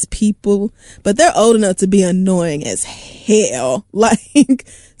like as people, but they're old enough to be annoying as hell. Like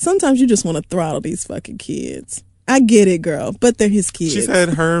sometimes you just want to throttle these fucking kids. I get it, girl, but they're his kids. She said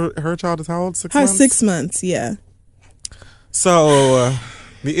her child is how old? 6 Her months? 6 months, yeah. So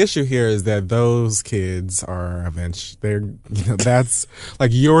the issue here is that those kids are eventually, that's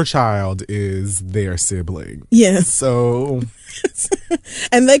like your child is their sibling. Yes. So.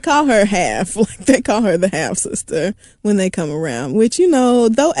 And they call her half, like they call her the half sister when they come around, which,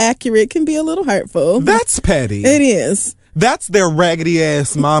 though accurate, can be a little hurtful. That's petty. It is. That's their raggedy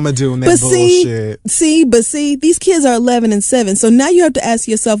ass mama doing that bullshit. See, these kids are 11 and 7. So now you have to ask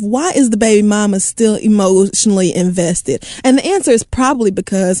yourself, why is the baby mama still emotionally invested? And the answer is probably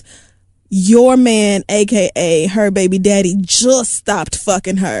because your man, aka her baby daddy, just stopped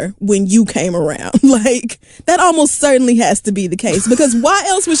fucking her when you came around. Like that almost certainly has to be the case, because why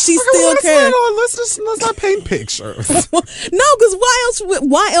else would she still care? Let's not paint pictures. No, because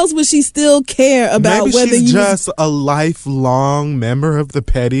why else would she still care about Maybe whether she's just a lifelong member of the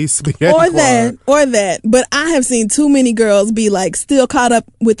petty spaghetti or that. But I have seen too many girls be like still caught up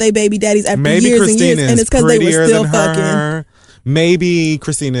with their baby daddies after Maybe years Christina and years, and it's because they were still fucking. Maybe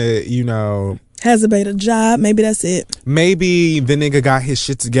Christina, has a better job. Maybe that's it. Maybe the nigga got his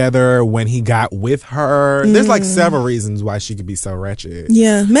shit together when he got with her. There's like several reasons why she could be so wretched.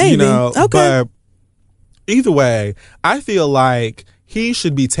 Yeah, maybe. Okay. But either way, I feel like he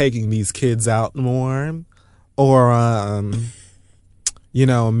should be taking these kids out more, or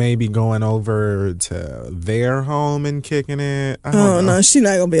maybe going over to their home and kicking it. No, she's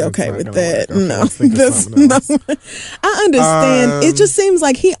not gonna be okay with that. No, I understand. It just seems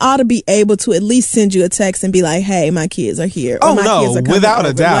like he ought to be able to at least send you a text and be like, "Hey, my kids are here." Oh no, without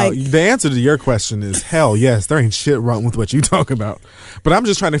a doubt. The answer to your question is hell yes. There ain't shit wrong with what you talk about. But I'm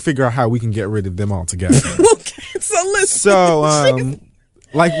just trying to figure out how we can get rid of them altogether. Okay, so listen.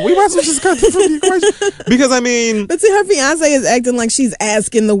 Like, we might as well just cut from the equation. Because, But see, her fiance is acting like she's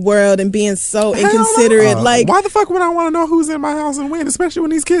asking the world and being so inconsiderate. Like, why the fuck would I want to know who's in my house and when? Especially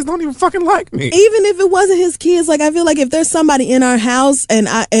when these kids don't even fucking like me. Even if it wasn't his kids, like, I feel like if there's somebody in our house and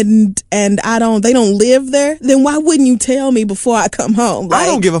they don't live there, then why wouldn't you tell me before I come home? Like, I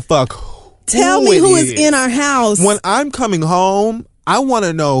don't give a fuck. Tell me who is in our house. When I'm coming home, I want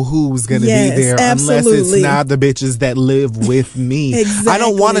to know who's going to be there, absolutely. Unless it's not the bitches that live with me. Exactly. I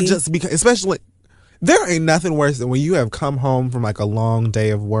don't want to just because, especially There ain't nothing worse than when you have come home from like a long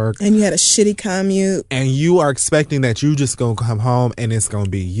day of work and you had a shitty commute and you are expecting that you just gonna come home and it's gonna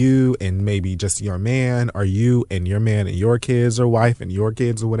be you and maybe just your man, or you and your man and your kids or wife and your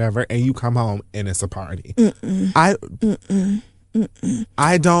kids or whatever, and you come home and it's a party.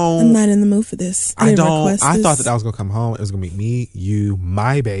 I don't. I'm not in the mood for this. I thought that I was gonna come home. It was gonna be me, you,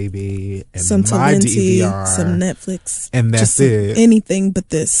 my baby, and some my Talenti, DVR, some Netflix, and that's it. Anything but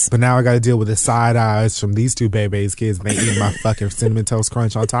this. But now I got to deal with the side eyes from these two babies' kids, and they eat my fucking cinnamon toast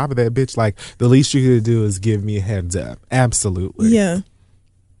crunch on top of that bitch. Like, the least you could do is give me a heads up. Absolutely. Yeah.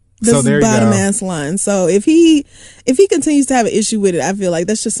 This is bottom ass line. So if he continues to have an issue with it, I feel like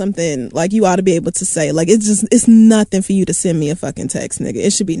that's just something like you ought to be able to say. Like, it's nothing for you to send me a fucking text, nigga.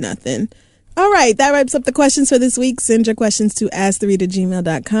 It should be nothing. All right, that wraps up the questions for this week. Send your questions to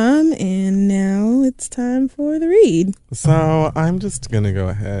asktheread@gmail.com. And now it's time for the read. So I'm just gonna go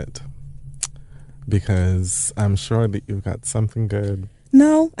ahead because I'm sure that you've got something good.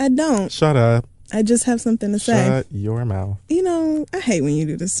 No, I don't. Shut up. I just have something to say. Shut your mouth. You know, I hate when you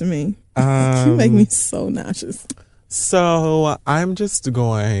do this to me. You make me so nauseous. So I'm just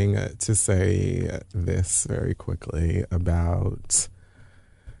going to say this very quickly about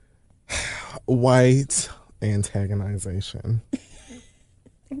white antagonization.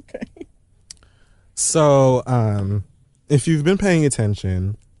 Okay. So if you've been paying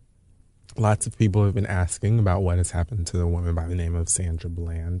attention, lots of people have been asking about what has happened to the woman by the name of Sandra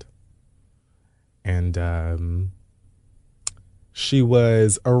Bland. And she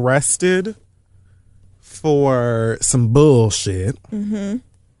was arrested for some bullshit, which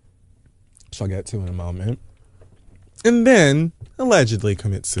I'll get to in a moment, and then allegedly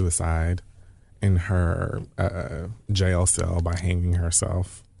commit suicide in her jail cell by hanging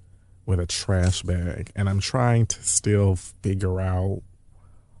herself with a trash bag. And I'm trying to still figure out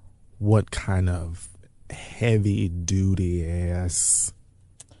what kind of heavy duty ass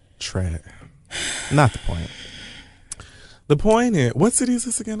trash. Not the point. The point is, what city is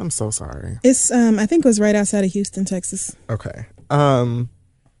this again? I'm so sorry. It's I think it was right outside of Houston, Texas. Okay.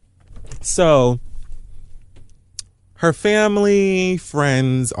 So her family,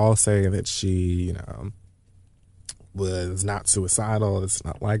 friends all say that she, was not suicidal. It's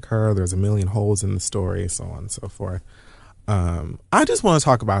not like her. There's a million holes in the story, so on and so forth. I just want to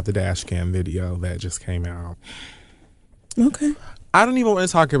talk about the dash cam video that just came out. Okay. I don't even want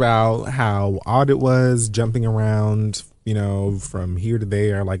to talk about how odd it was jumping around, from here to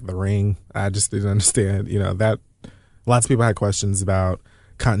there, like the ring. I just didn't understand, that lots of people had questions about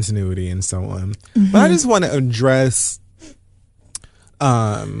continuity and so on. But I just want to address.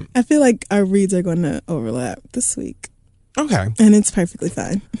 I feel like our reads are going to overlap this week. Okay. And it's perfectly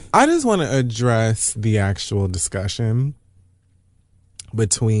fine. I just want to address the actual discussion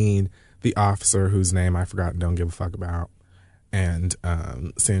between the officer whose name I forgot and don't give a fuck about, and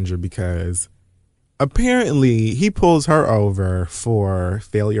Sandra, because apparently he pulls her over for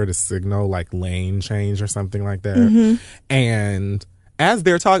failure to signal, like lane change or something like that. And as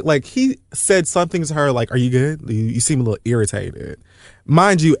they're talking, like, he said something to her like, "Are you good? You seem a little irritated."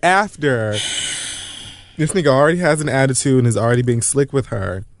 Mind you, after this nigga already has an attitude and is already being slick with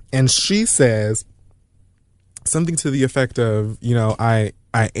her, and she says something to the effect of,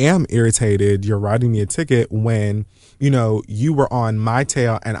 I am irritated. You're writing me a ticket when, you were on my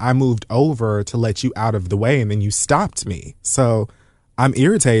tail and I moved over to let you out of the way and then you stopped me. So I'm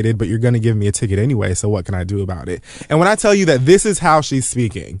irritated, but you're going to give me a ticket anyway. So what can I do about it? And when I tell you that this is how she's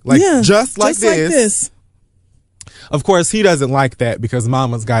speaking, just like this. Of course, he doesn't like that because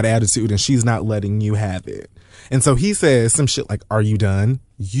mama's got attitude and she's not letting you have it. And so he says some shit like, "Are you done?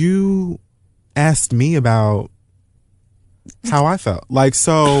 You asked me about how I felt." Like,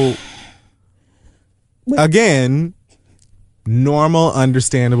 so again, normal,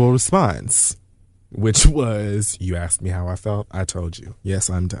 understandable response, which was, "You asked me how I felt. I told you. Yes,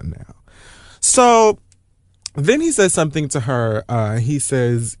 I'm done now." So then he says something to her. He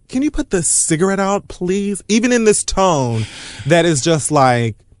says, "Can you put the cigarette out, please?" Even in this tone that is just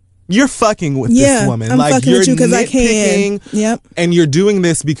like, you're fucking with this woman. I'm like, fucking you're with you because I can. Yep. And you're doing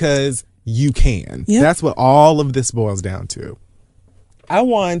this because you can. Yep. That's what all of this boils down to.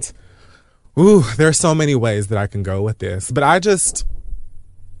 There are so many ways that I can go with this, but I just,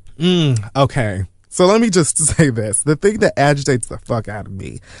 okay. So let me just say this. The thing that agitates the fuck out of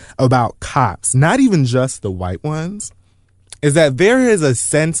me about cops, not even just the white ones, is that there is a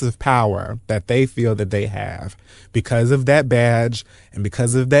sense of power that they feel that they have because of that badge and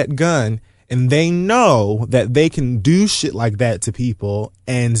because of that gun, And they know that they can do shit like that to people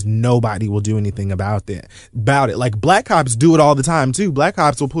and nobody will do anything about it. Like black cops do it all the time too. Black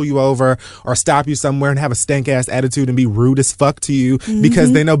cops will pull you over or stop you somewhere and have a stank ass attitude and be rude as fuck to you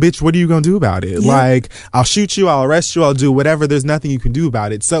because they know, bitch, what are you gonna do about it? Yeah. Like, I'll shoot you, I'll arrest you, I'll do whatever. There's nothing you can do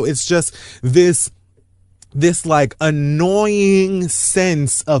about it. So it's just this like annoying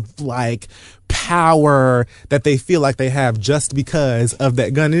sense of like power that they feel like they have just because of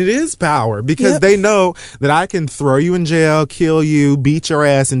that gun. It is power because they know that I can throw you in jail, kill you, beat your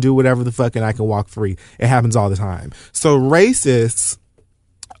ass, and do whatever the fuck, and I can walk free. It happens all the time. So racists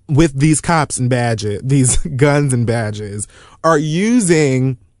with these cops and badges, these guns and badges, are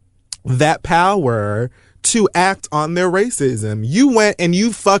using that power to act on their racism. You went and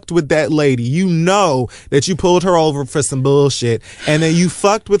you fucked with that lady. You know that you pulled her over for some bullshit, and then you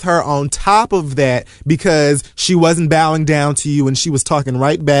fucked with her on top of that because she wasn't bowing down to you and she was talking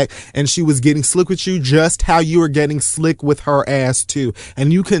right back and she was getting slick with you just how you were getting slick with her ass too.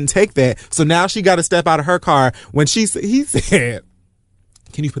 And you couldn't take that. So now she got to step out of her car when he said,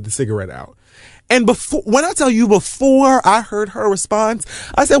 "Can you put the cigarette out?" And when I tell you, before I heard her response,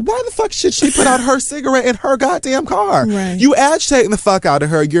 I said, why the fuck should she put out her cigarette in her goddamn car? Right. You agitating the fuck out of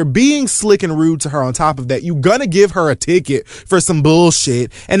her. You're being slick and rude to her on top of that. You gonna give her a ticket for some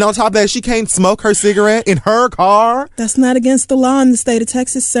bullshit. And on top of that, she can't smoke her cigarette in her car. That's not against the law in the state of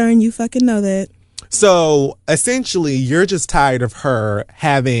Texas, sir, and you fucking know that. So essentially, you're just tired of her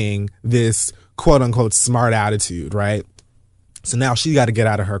having this quote unquote smart attitude, right? So now she got to get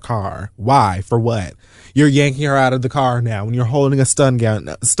out of her car. Why? For what? You're yanking her out of the car now when you're holding a stun gun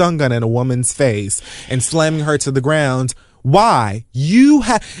in a woman's face and slamming her to the ground. Why?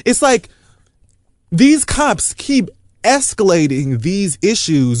 It's like these cops keep escalating these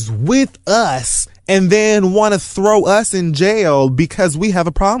issues with us and then want to throw us in jail because we have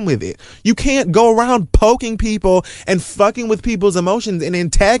a problem with it. You can't go around poking people and fucking with people's emotions and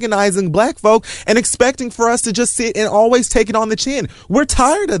antagonizing black folk and expecting for us to just sit and always take it on the chin. We're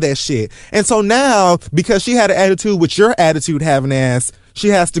tired of that shit. And so now, because she had an attitude with your attitude having ass, she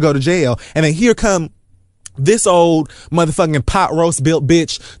has to go to jail. And then here come this old motherfucking pot roast built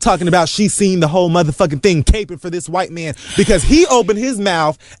bitch talking about she's seen the whole motherfucking thing caping for this white man because he opened his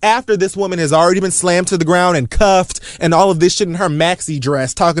mouth after this woman has already been slammed to the ground and cuffed and all of this shit in her maxi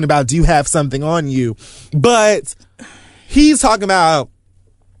dress talking about, do you have something on you? But he's talking about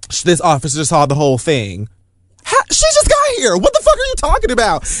this officer saw the whole thing. She just got here. What the fuck are you talking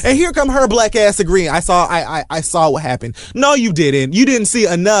about? And here come her black ass agreeing. I saw what happened. No, you didn't. You didn't see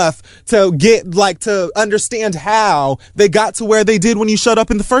enough to to understand how they got to where they did when you showed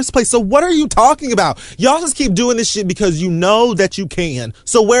up in the first place. So what are you talking about? Y'all just keep doing this shit because you know that you can.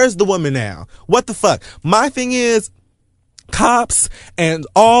 So where's the woman now? What the fuck? My thing is, cops and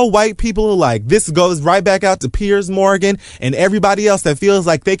all white people alike. This goes right back out to Piers Morgan and everybody else that feels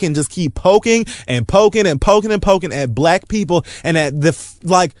like they can just keep poking and poking and poking and poking at black people and at the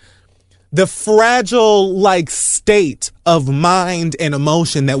fragile state of mind and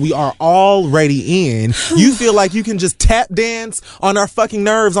emotion that we are already in. You feel like you can just tap dance on our fucking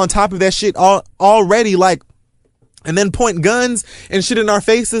nerves on top of that shit already, and then point guns and shit in our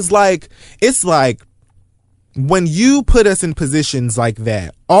faces. It's like, when you put us in positions like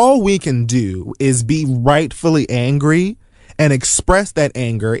that, all we can do is be rightfully angry and express that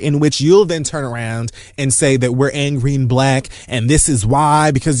anger, in which you'll then turn around and say that we're angry and black and this is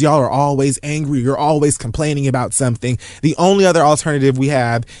why, because y'all are always angry, you're always complaining about something. The only other alternative we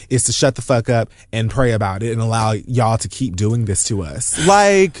have is to shut the fuck up and pray about it and allow y'all to keep doing this to us.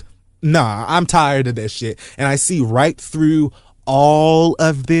 Nah, I'm tired of this shit. And I see right through all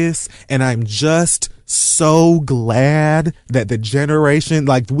of this, and I'm just so glad that the generation,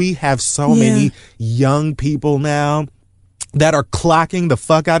 we have so many young people now that are clocking the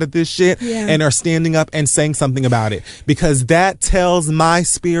fuck out of this shit and are standing up and saying something about it, because that tells my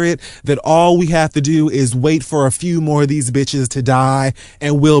spirit that all we have to do is wait for a few more of these bitches to die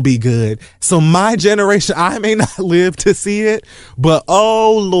and we'll be good. So my generation, I may not live to see it, but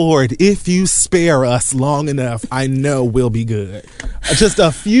oh Lord, if you spare us long enough, I know we'll be good. Just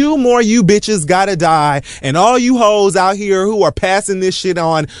a few more you bitches gotta die, and all you hoes out here who are passing this shit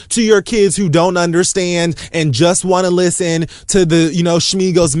on to your kids who don't understand and just want to listen to the,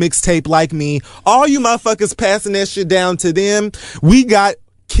 Schmigos mixtape like me, all you motherfuckers passing that shit down to them, we got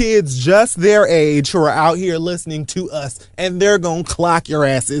kids just their age who are out here listening to us, and they're gonna clock your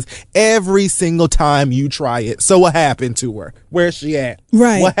asses every single time you try it. So what happened to her? Where's she at?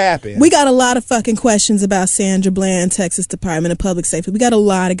 Right. What happened? We got a lot of fucking questions about Sandra Bland, Texas Department of Public Safety. We got a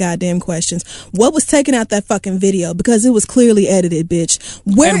lot of goddamn questions. What was taken out that fucking video? Because it was clearly edited, bitch.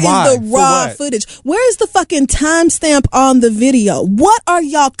 Where is the raw footage? Where is the fucking timestamp on the video? What are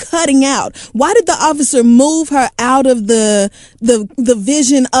y'all cutting out? Why did the officer move her out of the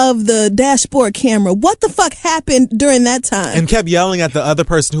vision of the dashboard camera? What the fuck happened during that time? And kept yelling at the other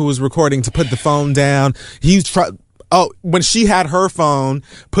person who was recording to put the phone down. When she had her phone,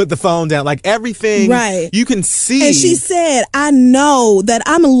 put the phone down. Like everything, right? You can see. And she said, I know that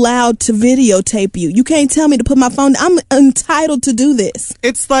I'm allowed to videotape you. You can't tell me to put my phone down. I'm entitled to do this.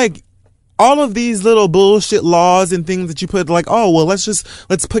 It's like all of these little bullshit laws and things that you put, like, oh, well,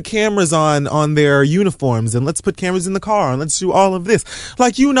 let's put cameras on their uniforms, and let's put cameras in the car, and let's do all of this.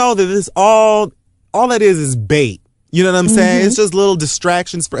 Like, you know that this all that is bait. You know what I'm saying? It's just little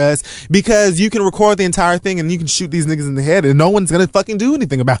distractions for us, because you can record the entire thing and you can shoot these niggas in the head and no one's gonna fucking do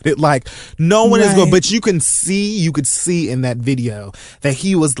anything about it. Like, no one is going, but you could see in that video that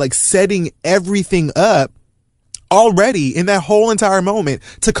he was like setting everything up already in that whole entire moment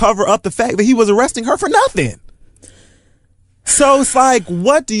to cover up the fact that he was arresting her for nothing. So it's like,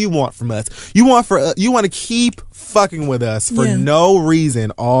 what do you want from us? You want to keep fucking with us for no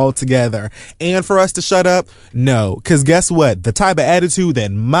reason altogether, and for us to shut up? No, because guess what? The type of attitude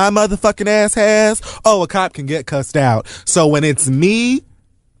that my motherfucking ass has, a cop can get cussed out. So when it's me,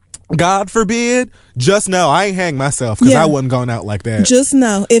 God forbid, just know I ain't hang myself, because I wasn't going out like that. Just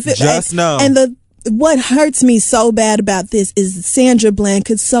know. Know. And what hurts me so bad about this is Sandra Bland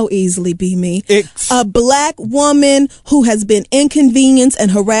could so easily be me. A black woman who has been inconvenienced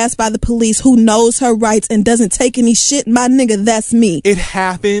and harassed by the police, who knows her rights and doesn't take any shit. My nigga, that's me. It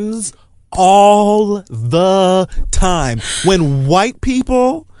happens all the time. When white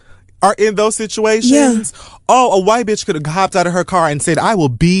people are in those situations, a white bitch could have hopped out of her car and said, I will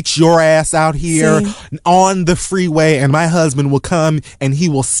beat your ass out here on the freeway, and my husband will come and he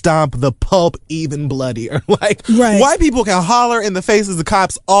will stomp the pulp even bloodier. Like, white people can holler in the faces of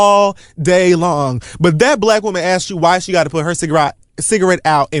cops all day long, but that black woman asked you why she got to put her cigarette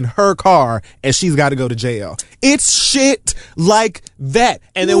out in her car and she's got to go to jail. It's shit like that.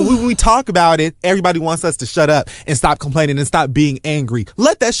 And then when we talk about it, everybody wants us to shut up and stop complaining and stop being angry.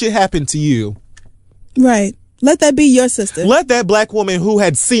 Let that shit happen to you. Right. Let that be your sister. Let that black woman who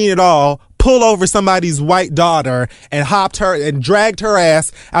had seen it all pull over somebody's white daughter and hopped her and dragged her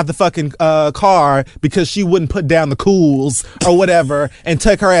ass out the fucking car because she wouldn't put down the cools or whatever, and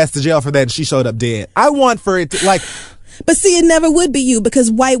took her ass to jail for that, and she showed up dead. I want for it to, like... But see, it never would be you,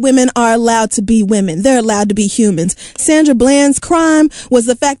 because white women are allowed to be women. They're allowed to be humans. Sandra Bland's crime was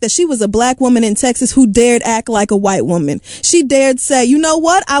the fact that she was a black woman in Texas who dared act like a white woman. She dared say, you know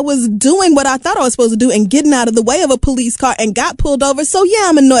what? I was doing what I thought I was supposed to do and getting out of the way of a police car and got pulled over. So yeah,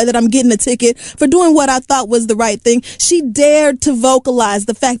 I'm annoyed that I'm getting a ticket for doing what I thought was the right thing. She dared to vocalize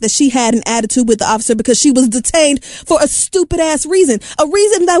the fact that she had an attitude with the officer because she was detained for a stupid ass reason. A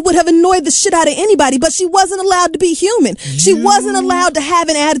reason that would have annoyed the shit out of anybody, but she wasn't allowed to be human. She wasn't allowed to have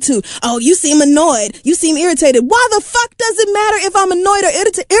an attitude. Oh, you seem annoyed. You seem irritated. Why the fuck does it matter if I'm annoyed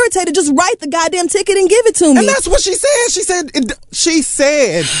or irritated? Just write the goddamn ticket and give it to me. And that's what she said. She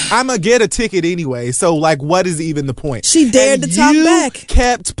said, I'm going to get a ticket anyway. So, like, what is even the point? She dared to talk back. You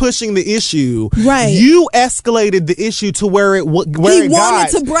kept pushing the issue. Right. You escalated the issue to where it got. He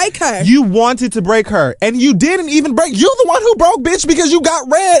wanted to break her. You wanted to break her. And you didn't even break. You're the one who broke, bitch, because you got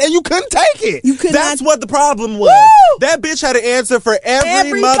red and you couldn't take it. That's what the problem was. Woo! That bitch had an answer for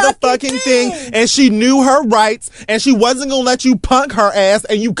every motherfucking thing, and she knew her rights, and she wasn't gonna let you punk her ass,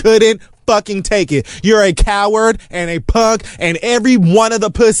 and you couldn't fucking take it. You're a coward and a punk and every one of the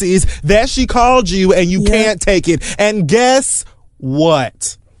pussies that she called you, and you can't take it. And guess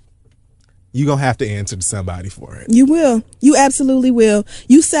what? You're going to have to answer to somebody for it. You will. You absolutely will.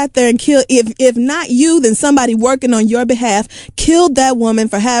 You sat there and killed, if not you, then somebody working on your behalf killed that woman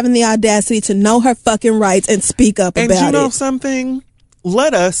for having the audacity to know her fucking rights and speak up about it. And you know something?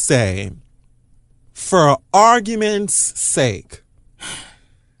 Let us say, for argument's sake,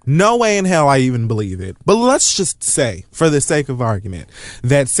 no way in hell I even believe it, but let's just say, for the sake of argument,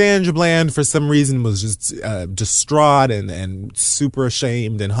 that Sandra Bland for some reason was just distraught and super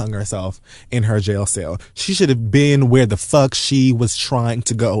ashamed and hung herself in her jail cell. She should have been where the fuck she was trying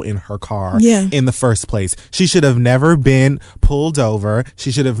to go in her car in the first place. She should have never been pulled over.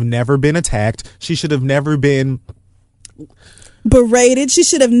 She should have never been attacked. She should have never been... berated. She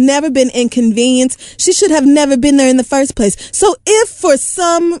should have never been inconvenienced. She should have never been there in the first place. So if for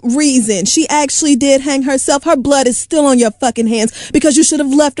some reason she actually did hang herself, her blood is still on your fucking hands because you should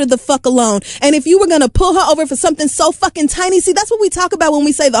have left her the fuck alone. And if you were going to pull her over for something so fucking tiny, see, that's what we talk about when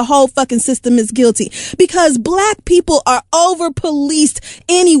we say the whole fucking system is guilty, because black people are over policed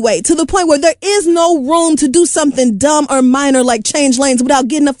anyway, to the point where there is no room to do something dumb or minor like change lanes without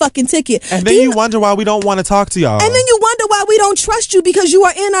getting a fucking ticket. And then you wonder why we don't want to talk to y'all. And then you wonder why we don't trust you, because you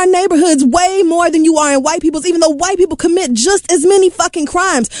are in our neighborhoods way more than you are in white people's, even though white people commit just as many fucking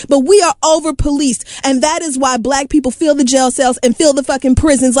crimes. But we are over policed, and that is why black people fill the jail cells and fill the fucking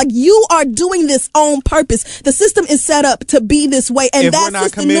prisons. Like, you are doing this on purpose. The system is set up to be this way, and that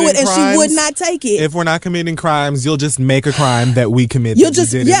sister knew it, and she would not take it. If we're not committing crimes, you'll just make a crime that we committed.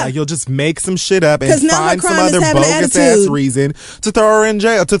 You'll just make some shit up and find some other bogus ass reason to throw her in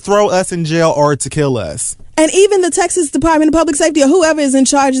jail, to throw us in jail, or to kill us. And even the Texas Department of Public Safety, or whoever is in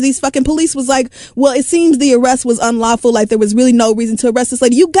charge of these fucking police, was like, well, it seems the arrest was unlawful. Like, there was really no reason to arrest this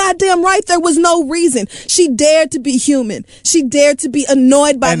lady. You goddamn right, there was no reason. She dared to be human. She dared to be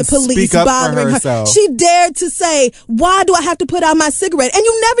annoyed by the police bothering her. She dared to say, why do I have to put out my cigarette? And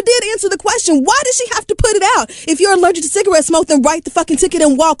you never did answer the question. Why did she have to put it out? If you're allergic to cigarette smoke, then write the fucking ticket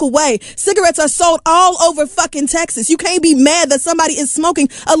and walk away. Cigarettes are sold all over fucking Texas. You can't be mad that somebody is smoking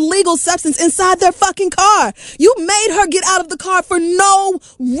a legal substance inside their fucking car. You made her get out of the car for no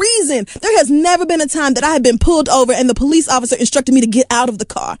reason. There has never been a time that I have been pulled over and the police officer instructed me to get out of the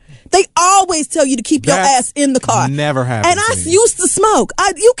car. They always tell you to keep your ass in the car. Never happened. And I used to smoke.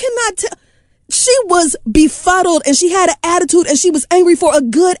 You cannot tell. She was befuddled and she had an attitude and she was angry for a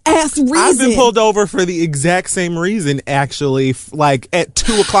good ass reason. I've been pulled over for the exact same reason, actually, like at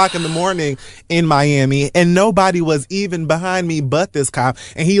 2:00 in the morning in Miami, and nobody was even behind me but this cop.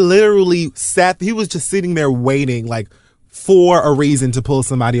 And he literally he was just sitting there waiting, like, for a reason to pull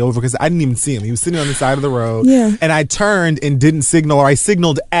somebody over, because I didn't even see him. He was sitting on the side of the road. Yeah. And I turned and didn't signal, or I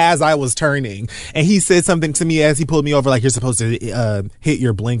signaled as I was turning. And he said something to me as he pulled me over, like, you're supposed to hit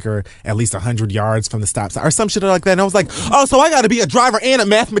your blinker at least 100 yards from the stop sign or some shit like that. And I was like, oh, so I got to be a driver and a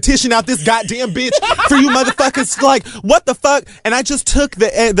mathematician out this goddamn bitch for you motherfuckers. Like, what the fuck? And I just took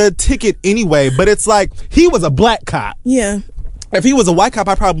the ticket anyway. But it's like, he was a black cop. Yeah. If he was a white cop,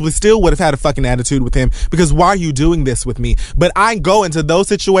 I probably still would have had a fucking attitude with him, because why are you doing this with me? But I go into those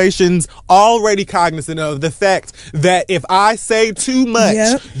situations already cognizant of the fact that if I say too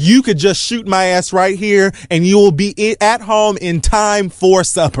much, you could just shoot my ass right here and you will be at home in time for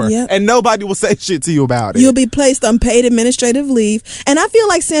supper. And nobody will say shit to you about it. You'll be placed on paid administrative leave. And I feel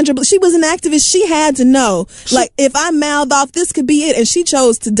like Sandra, she was an activist. She had to know, like, if I mouthed off, this could be it. And she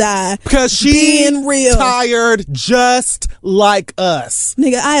chose to die. Because she's tired just like us.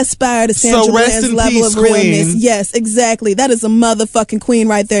 Nigga, I aspire to Sandra Bland's level of realness. Yes, exactly. That is a motherfucking queen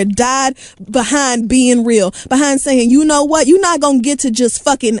right there. Died behind being real. Behind saying, you know what? You're not gonna get to just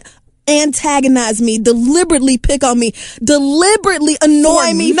fucking antagonize me, deliberately pick on me, deliberately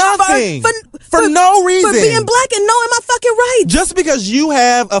annoy me nothing. For no reason. For being black and knowing my fucking rights. Just because you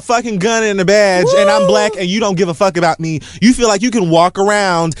have a fucking gun and a badge and I'm black and you don't give a fuck about me, you feel like you can walk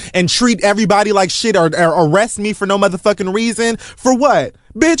around and treat everybody like shit or arrest me for no motherfucking reason? For what?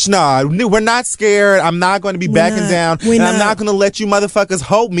 Bitch, nah, we're not scared. I'm not going to be backing down. And I'm not going to let you motherfuckers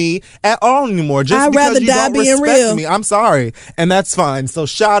hold me at all anymore. Just I'd because rather you die don't being respect real. me. I'm sorry. And that's fine. So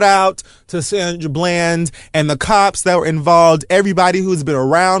shout out to Sandra Bland and the cops that were involved, everybody who's been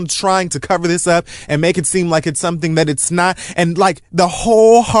around trying to cover this up and make it seem like it's something that it's not. And like, the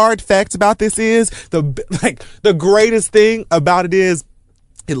whole hard fact about this is, the greatest thing about it is,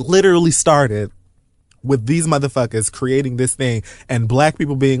 it literally started with these motherfuckers creating this thing and black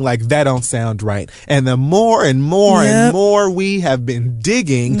people being like, that don't sound right. And the more and more and more we have been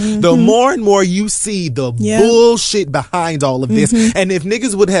digging, the more and more you see the bullshit behind all of this. And if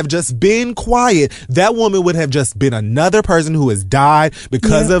niggas would have just been quiet, that woman would have just been another person who has died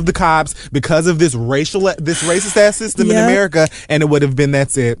because of the cops, because of this racist ass system in America, and it would have been,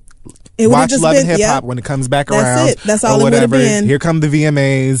 that's it. Watch Love and Hip Hop when it comes back around. That's all or whatever. It would have been. Here come the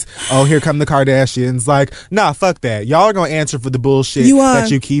VMAs. Oh, here come the Kardashians. Like, nah, fuck that. Y'all are going to answer for the bullshit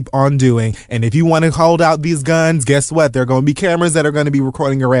that you keep on doing. And if you want to hold out these guns, guess what? There are going to be cameras that are going to be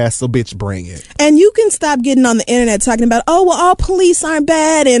recording your ass. So bitch, bring it. And you can stop getting on the internet talking about, oh, well, all police aren't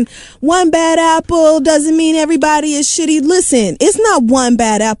bad and one bad apple doesn't mean everybody is shitty. Listen, it's not one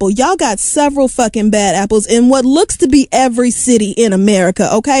bad apple. Y'all got several fucking bad apples in what looks to be every city in America,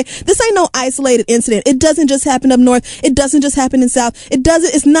 okay? This ain't no isolated incident. It doesn't just happen up north. It doesn't just happen in south.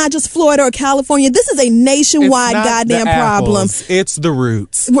 It's not just Florida or California. This is a nationwide goddamn problem. It's the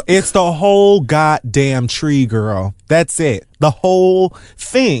roots. It's the whole goddamn tree, girl. That's it. The whole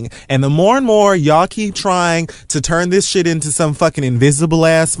thing. And the more and more y'all keep trying to turn this shit into some fucking invisible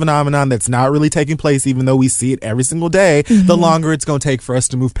ass phenomenon that's not really taking place, even though we see it every single day, the longer it's going to take for us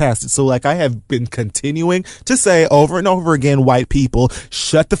to move past it. So like I have been continuing to say over and over again, white people,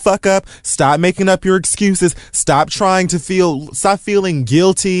 shut the fuck up. Stop making up your excuses. Stop feeling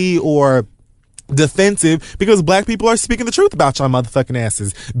guilty or defensive, because black people are speaking the truth about y'all motherfucking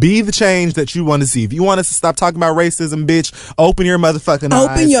asses. Be the change that you want to see. If you want us to stop talking about racism, bitch, open your motherfucking eyes.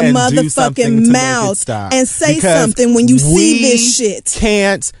 Open your motherfucking mouth and say something when you see this shit.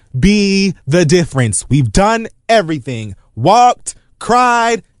 Can't be the difference. We've done everything. Walked,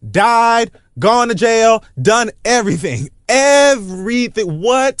 cried, died, gone to jail, done everything. Everything.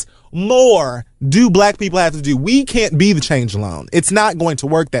 What more do black people have to do? We can't be the change alone. It's not going to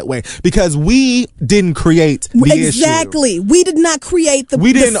work that way because we didn't create the exactly. issue. We did not create the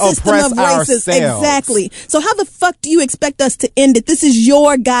We didn't system oppress of racism. ourselves. Exactly. So how the fuck do you expect us to end it? This is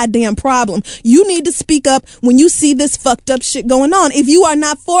your goddamn problem. You need to speak up when you see this fucked up shit going on. If you are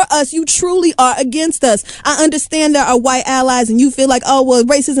not for us, you truly are against us. I understand there are white allies and you feel like, oh, well,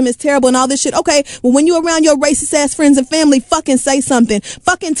 racism is terrible and all this shit. Okay, well, when you're around your racist ass friends and family, fucking say something.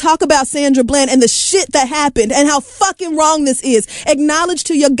 Fucking talk about Sandra Bland and the shit that happened and how fucking wrong this is. Acknowledge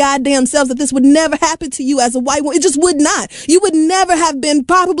to your goddamn selves that this would never happen to you as a white woman. It just would not. You would never have been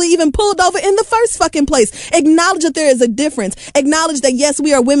probably even pulled over in the first fucking place. Acknowledge that there is a difference. Acknowledge that yes,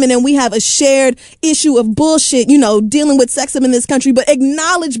 we are women and we have a shared issue of bullshit, you know, dealing with sexism in this country, but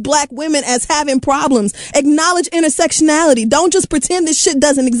acknowledge black women as having problems. Acknowledge intersectionality. Don't just pretend this shit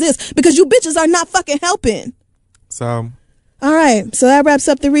doesn't exist because you bitches are not fucking helping. So all right, so that wraps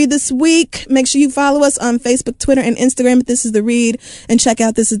up The Read this week. Make sure you follow us on Facebook, Twitter, and Instagram at This Is The Read, and check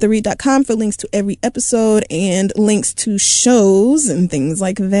out thisistheread.com for links to every episode and links to shows and things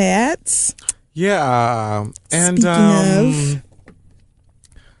like that. yeah, and Speaking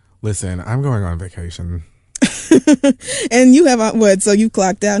listen, I'm going on vacation. And you have what? So you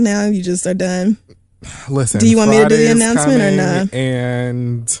clocked out now? You just are done? Listen, Do you want me to do the Friday's announcement or coming, not?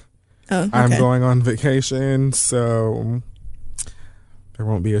 And Oh, okay. I'm going on vacation, so there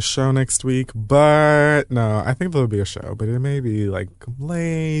won't be a show next week, but no, I think there'll be a show, but it may be like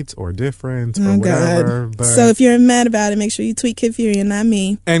late or different or whatever. God. But So if you're mad about it, make sure you tweet Kid Fury and not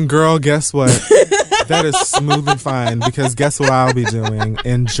me. and girl, guess what? That is smooth and fine, because guess what I'll be doing?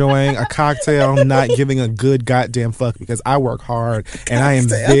 Enjoying a cocktail, not giving a good goddamn fuck, because I work hard and I am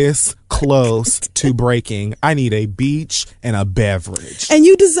this close to breaking. I need a beach and a beverage. And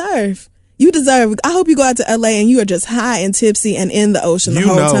you deserve. I hope you go out to LA and you are just high and tipsy and in the ocean the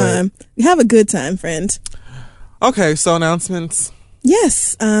whole time. Have a good time, friend. Okay, so announcements.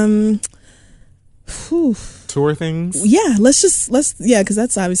 Yes. Tour things. Yeah, because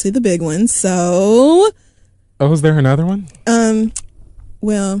that's obviously the big one. So, Oh, is there another one?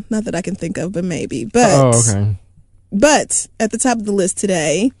 well, not that I can think of, but maybe. But okay. But at the top of the list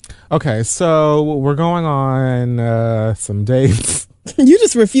today. Okay, so we're going on some dates. You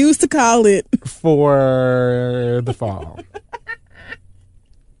just refuse to call it. For the fall.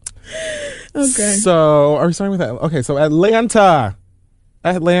 Okay. So, are we starting with that? Okay, so Atlanta,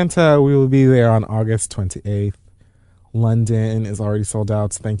 we will be there on August 28th. London is already sold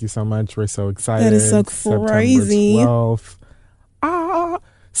out, so thank you so much. We're so excited. That is so crazy. September 12th.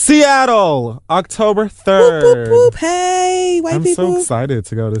 Seattle, October 3rd. Whoop, whoop, whoop. Hey, white I'm people. so excited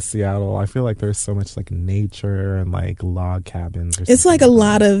to go to Seattle. I feel like there's so much like nature and like log cabins. It's like a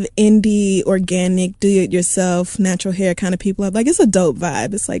lot of indie, organic, do-it-yourself, natural hair kind of people. Like, it's a dope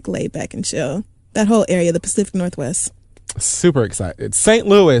vibe. It's like laid back and chill. That whole area, the Pacific Northwest. Super excited. St.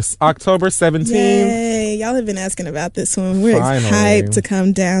 Louis, October 17th. Yay. Y'all have been asking about this one. We're Finally. hyped to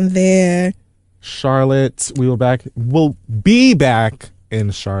come down there. Charlotte, we'll be back in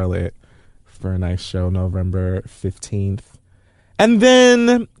Charlotte for a nice show November 15th. And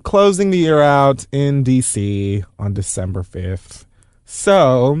then closing the year out in DC on December 5th.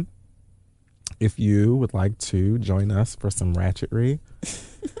 So if you would like to join us for some ratchetry,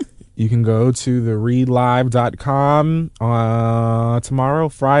 you can go to thereadlive.com tomorrow,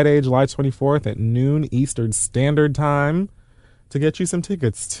 Friday, July 24th at noon Eastern Standard Time to get you some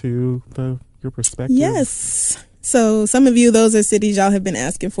tickets to your perspective. Yes. So some of you, those are cities y'all have been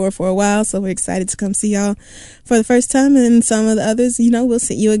asking for a while. So we're excited to come see y'all for the first time. And some of the others, we'll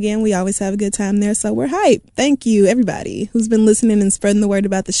see you again. We always have a good time there. So we're hyped. Thank you, everybody who's been listening and spreading the word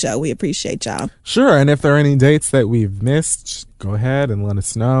about the show. We appreciate y'all. Sure. And if there are any dates that we've missed, just go ahead and let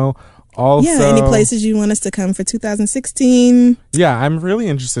us know. Also, any places you want us to come for 2016. Yeah, I'm really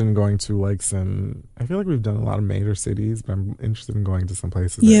interested in going to I feel like we've done a lot of major cities, but I'm interested in going to some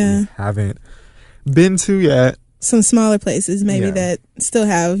places that we haven't been to yet. some smaller places maybe that still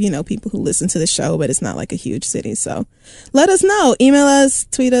have, people who listen to the show, but it's not like a huge city. So let us know. Email us,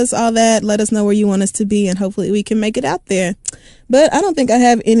 tweet us, all that. Let us know where you want us to be, and hopefully we can make it out there. But I don't think I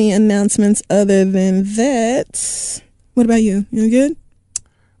have any announcements other than that. What about you? You good?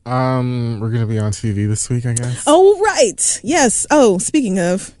 We're going to be on TV this week, I guess. Oh, right. Yes. Oh, speaking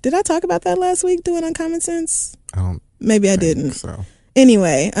of, did I talk about that last week doing Uncommon Sense? Maybe I didn't. So.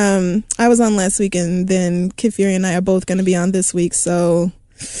 Anyway, I was on last week, and then Kid Fury and I are both going to be on this week. So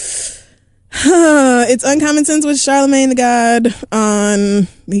it's Uncommon Sense with Charlamagne the God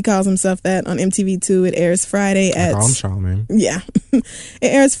he calls himself that, on MTV2. It airs Friday at... I call him Charlamagne. Yeah. It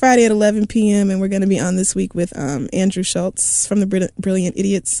airs Friday at 11 p.m. and we're going to be on this week with Andrew Schultz from the Brilliant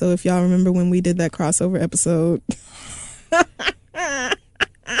Idiots. So if y'all remember when we did that crossover episode...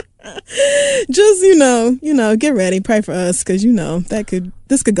 Just, get ready. Pray for us, because,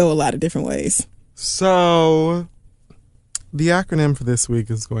 this could go a lot of different ways. So, the acronym for this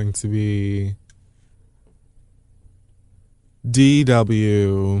week is going to be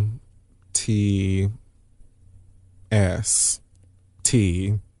DWTSTB.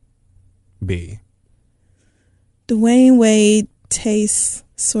 Dwayne Wade tastes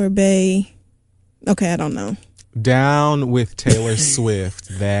sorbet. Okay, I don't know. Down with Taylor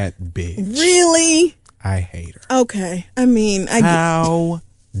Swift, that bitch. Really? I hate her. Okay. I mean, How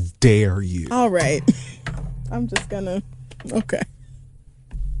dare you? All right. I'm just gonna... Okay.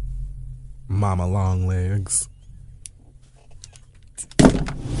 Mama long legs.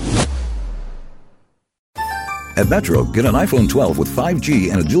 At Metro, get an iPhone 12 with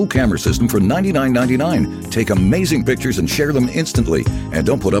 5G and a dual camera system for $99.99. Take amazing pictures and share them instantly. And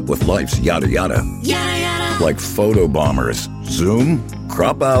don't put up with life's yada yada. Yada yada. Like photo bombers. Zoom,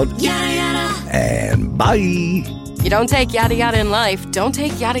 crop out, Yada yada. and bye. You don't take yada yada in life, don't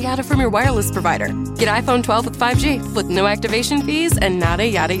take yada yada from your wireless provider. Get iPhone 12 with 5G with no activation fees and nada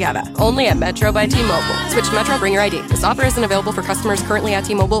yada yada. Only at Metro by T-Mobile. Switch to Metro, bring your ID. This offer isn't available for customers currently at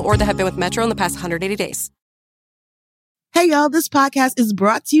T-Mobile or that have been with Metro in the past 180 days. Hey, y'all, this podcast is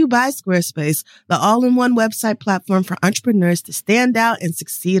brought to you by Squarespace, the all-in-one website platform for entrepreneurs to stand out and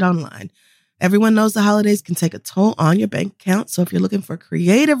succeed online. Everyone knows the holidays can take a toll on your bank account, so if you're looking for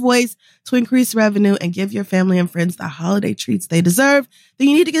creative ways to increase revenue and give your family and friends the holiday treats they deserve, then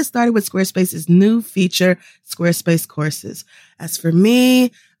you need to get started with Squarespace's new feature, Squarespace Courses. As for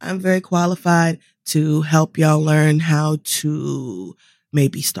me, I'm very qualified to help y'all learn how to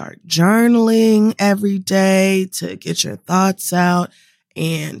maybe start journaling every day to get your thoughts out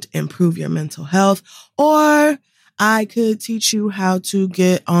and improve your mental health. Or I could teach you how to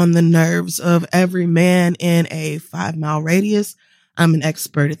get on the nerves of every man in a 5-mile radius. I'm an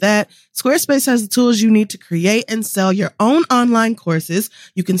expert at that. Squarespace has the tools you need to create and sell your own online courses.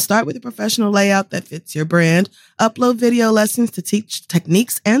 You can start with a professional layout that fits your brand, upload video lessons to teach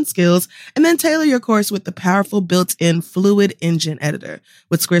techniques and skills, and then tailor your course with the powerful built-in Fluid Engine editor.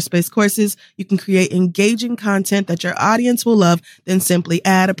 With Squarespace Courses, you can create engaging content that your audience will love, then simply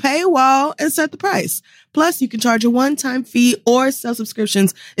add a paywall and set the price. Plus, you can charge a one-time fee or sell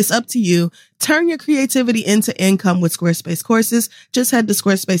subscriptions. It's up to you. Turn your creativity into income with Squarespace Courses. Just head to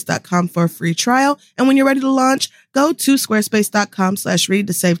squarespace.com for a free trial. And when you're ready to launch, go to squarespace.com/read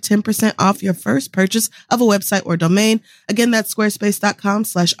to save 10% off your first purchase of a website or domain. Again, that's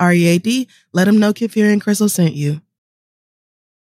squarespace.com/READ. Let them know Kid Fury and Crystal sent you.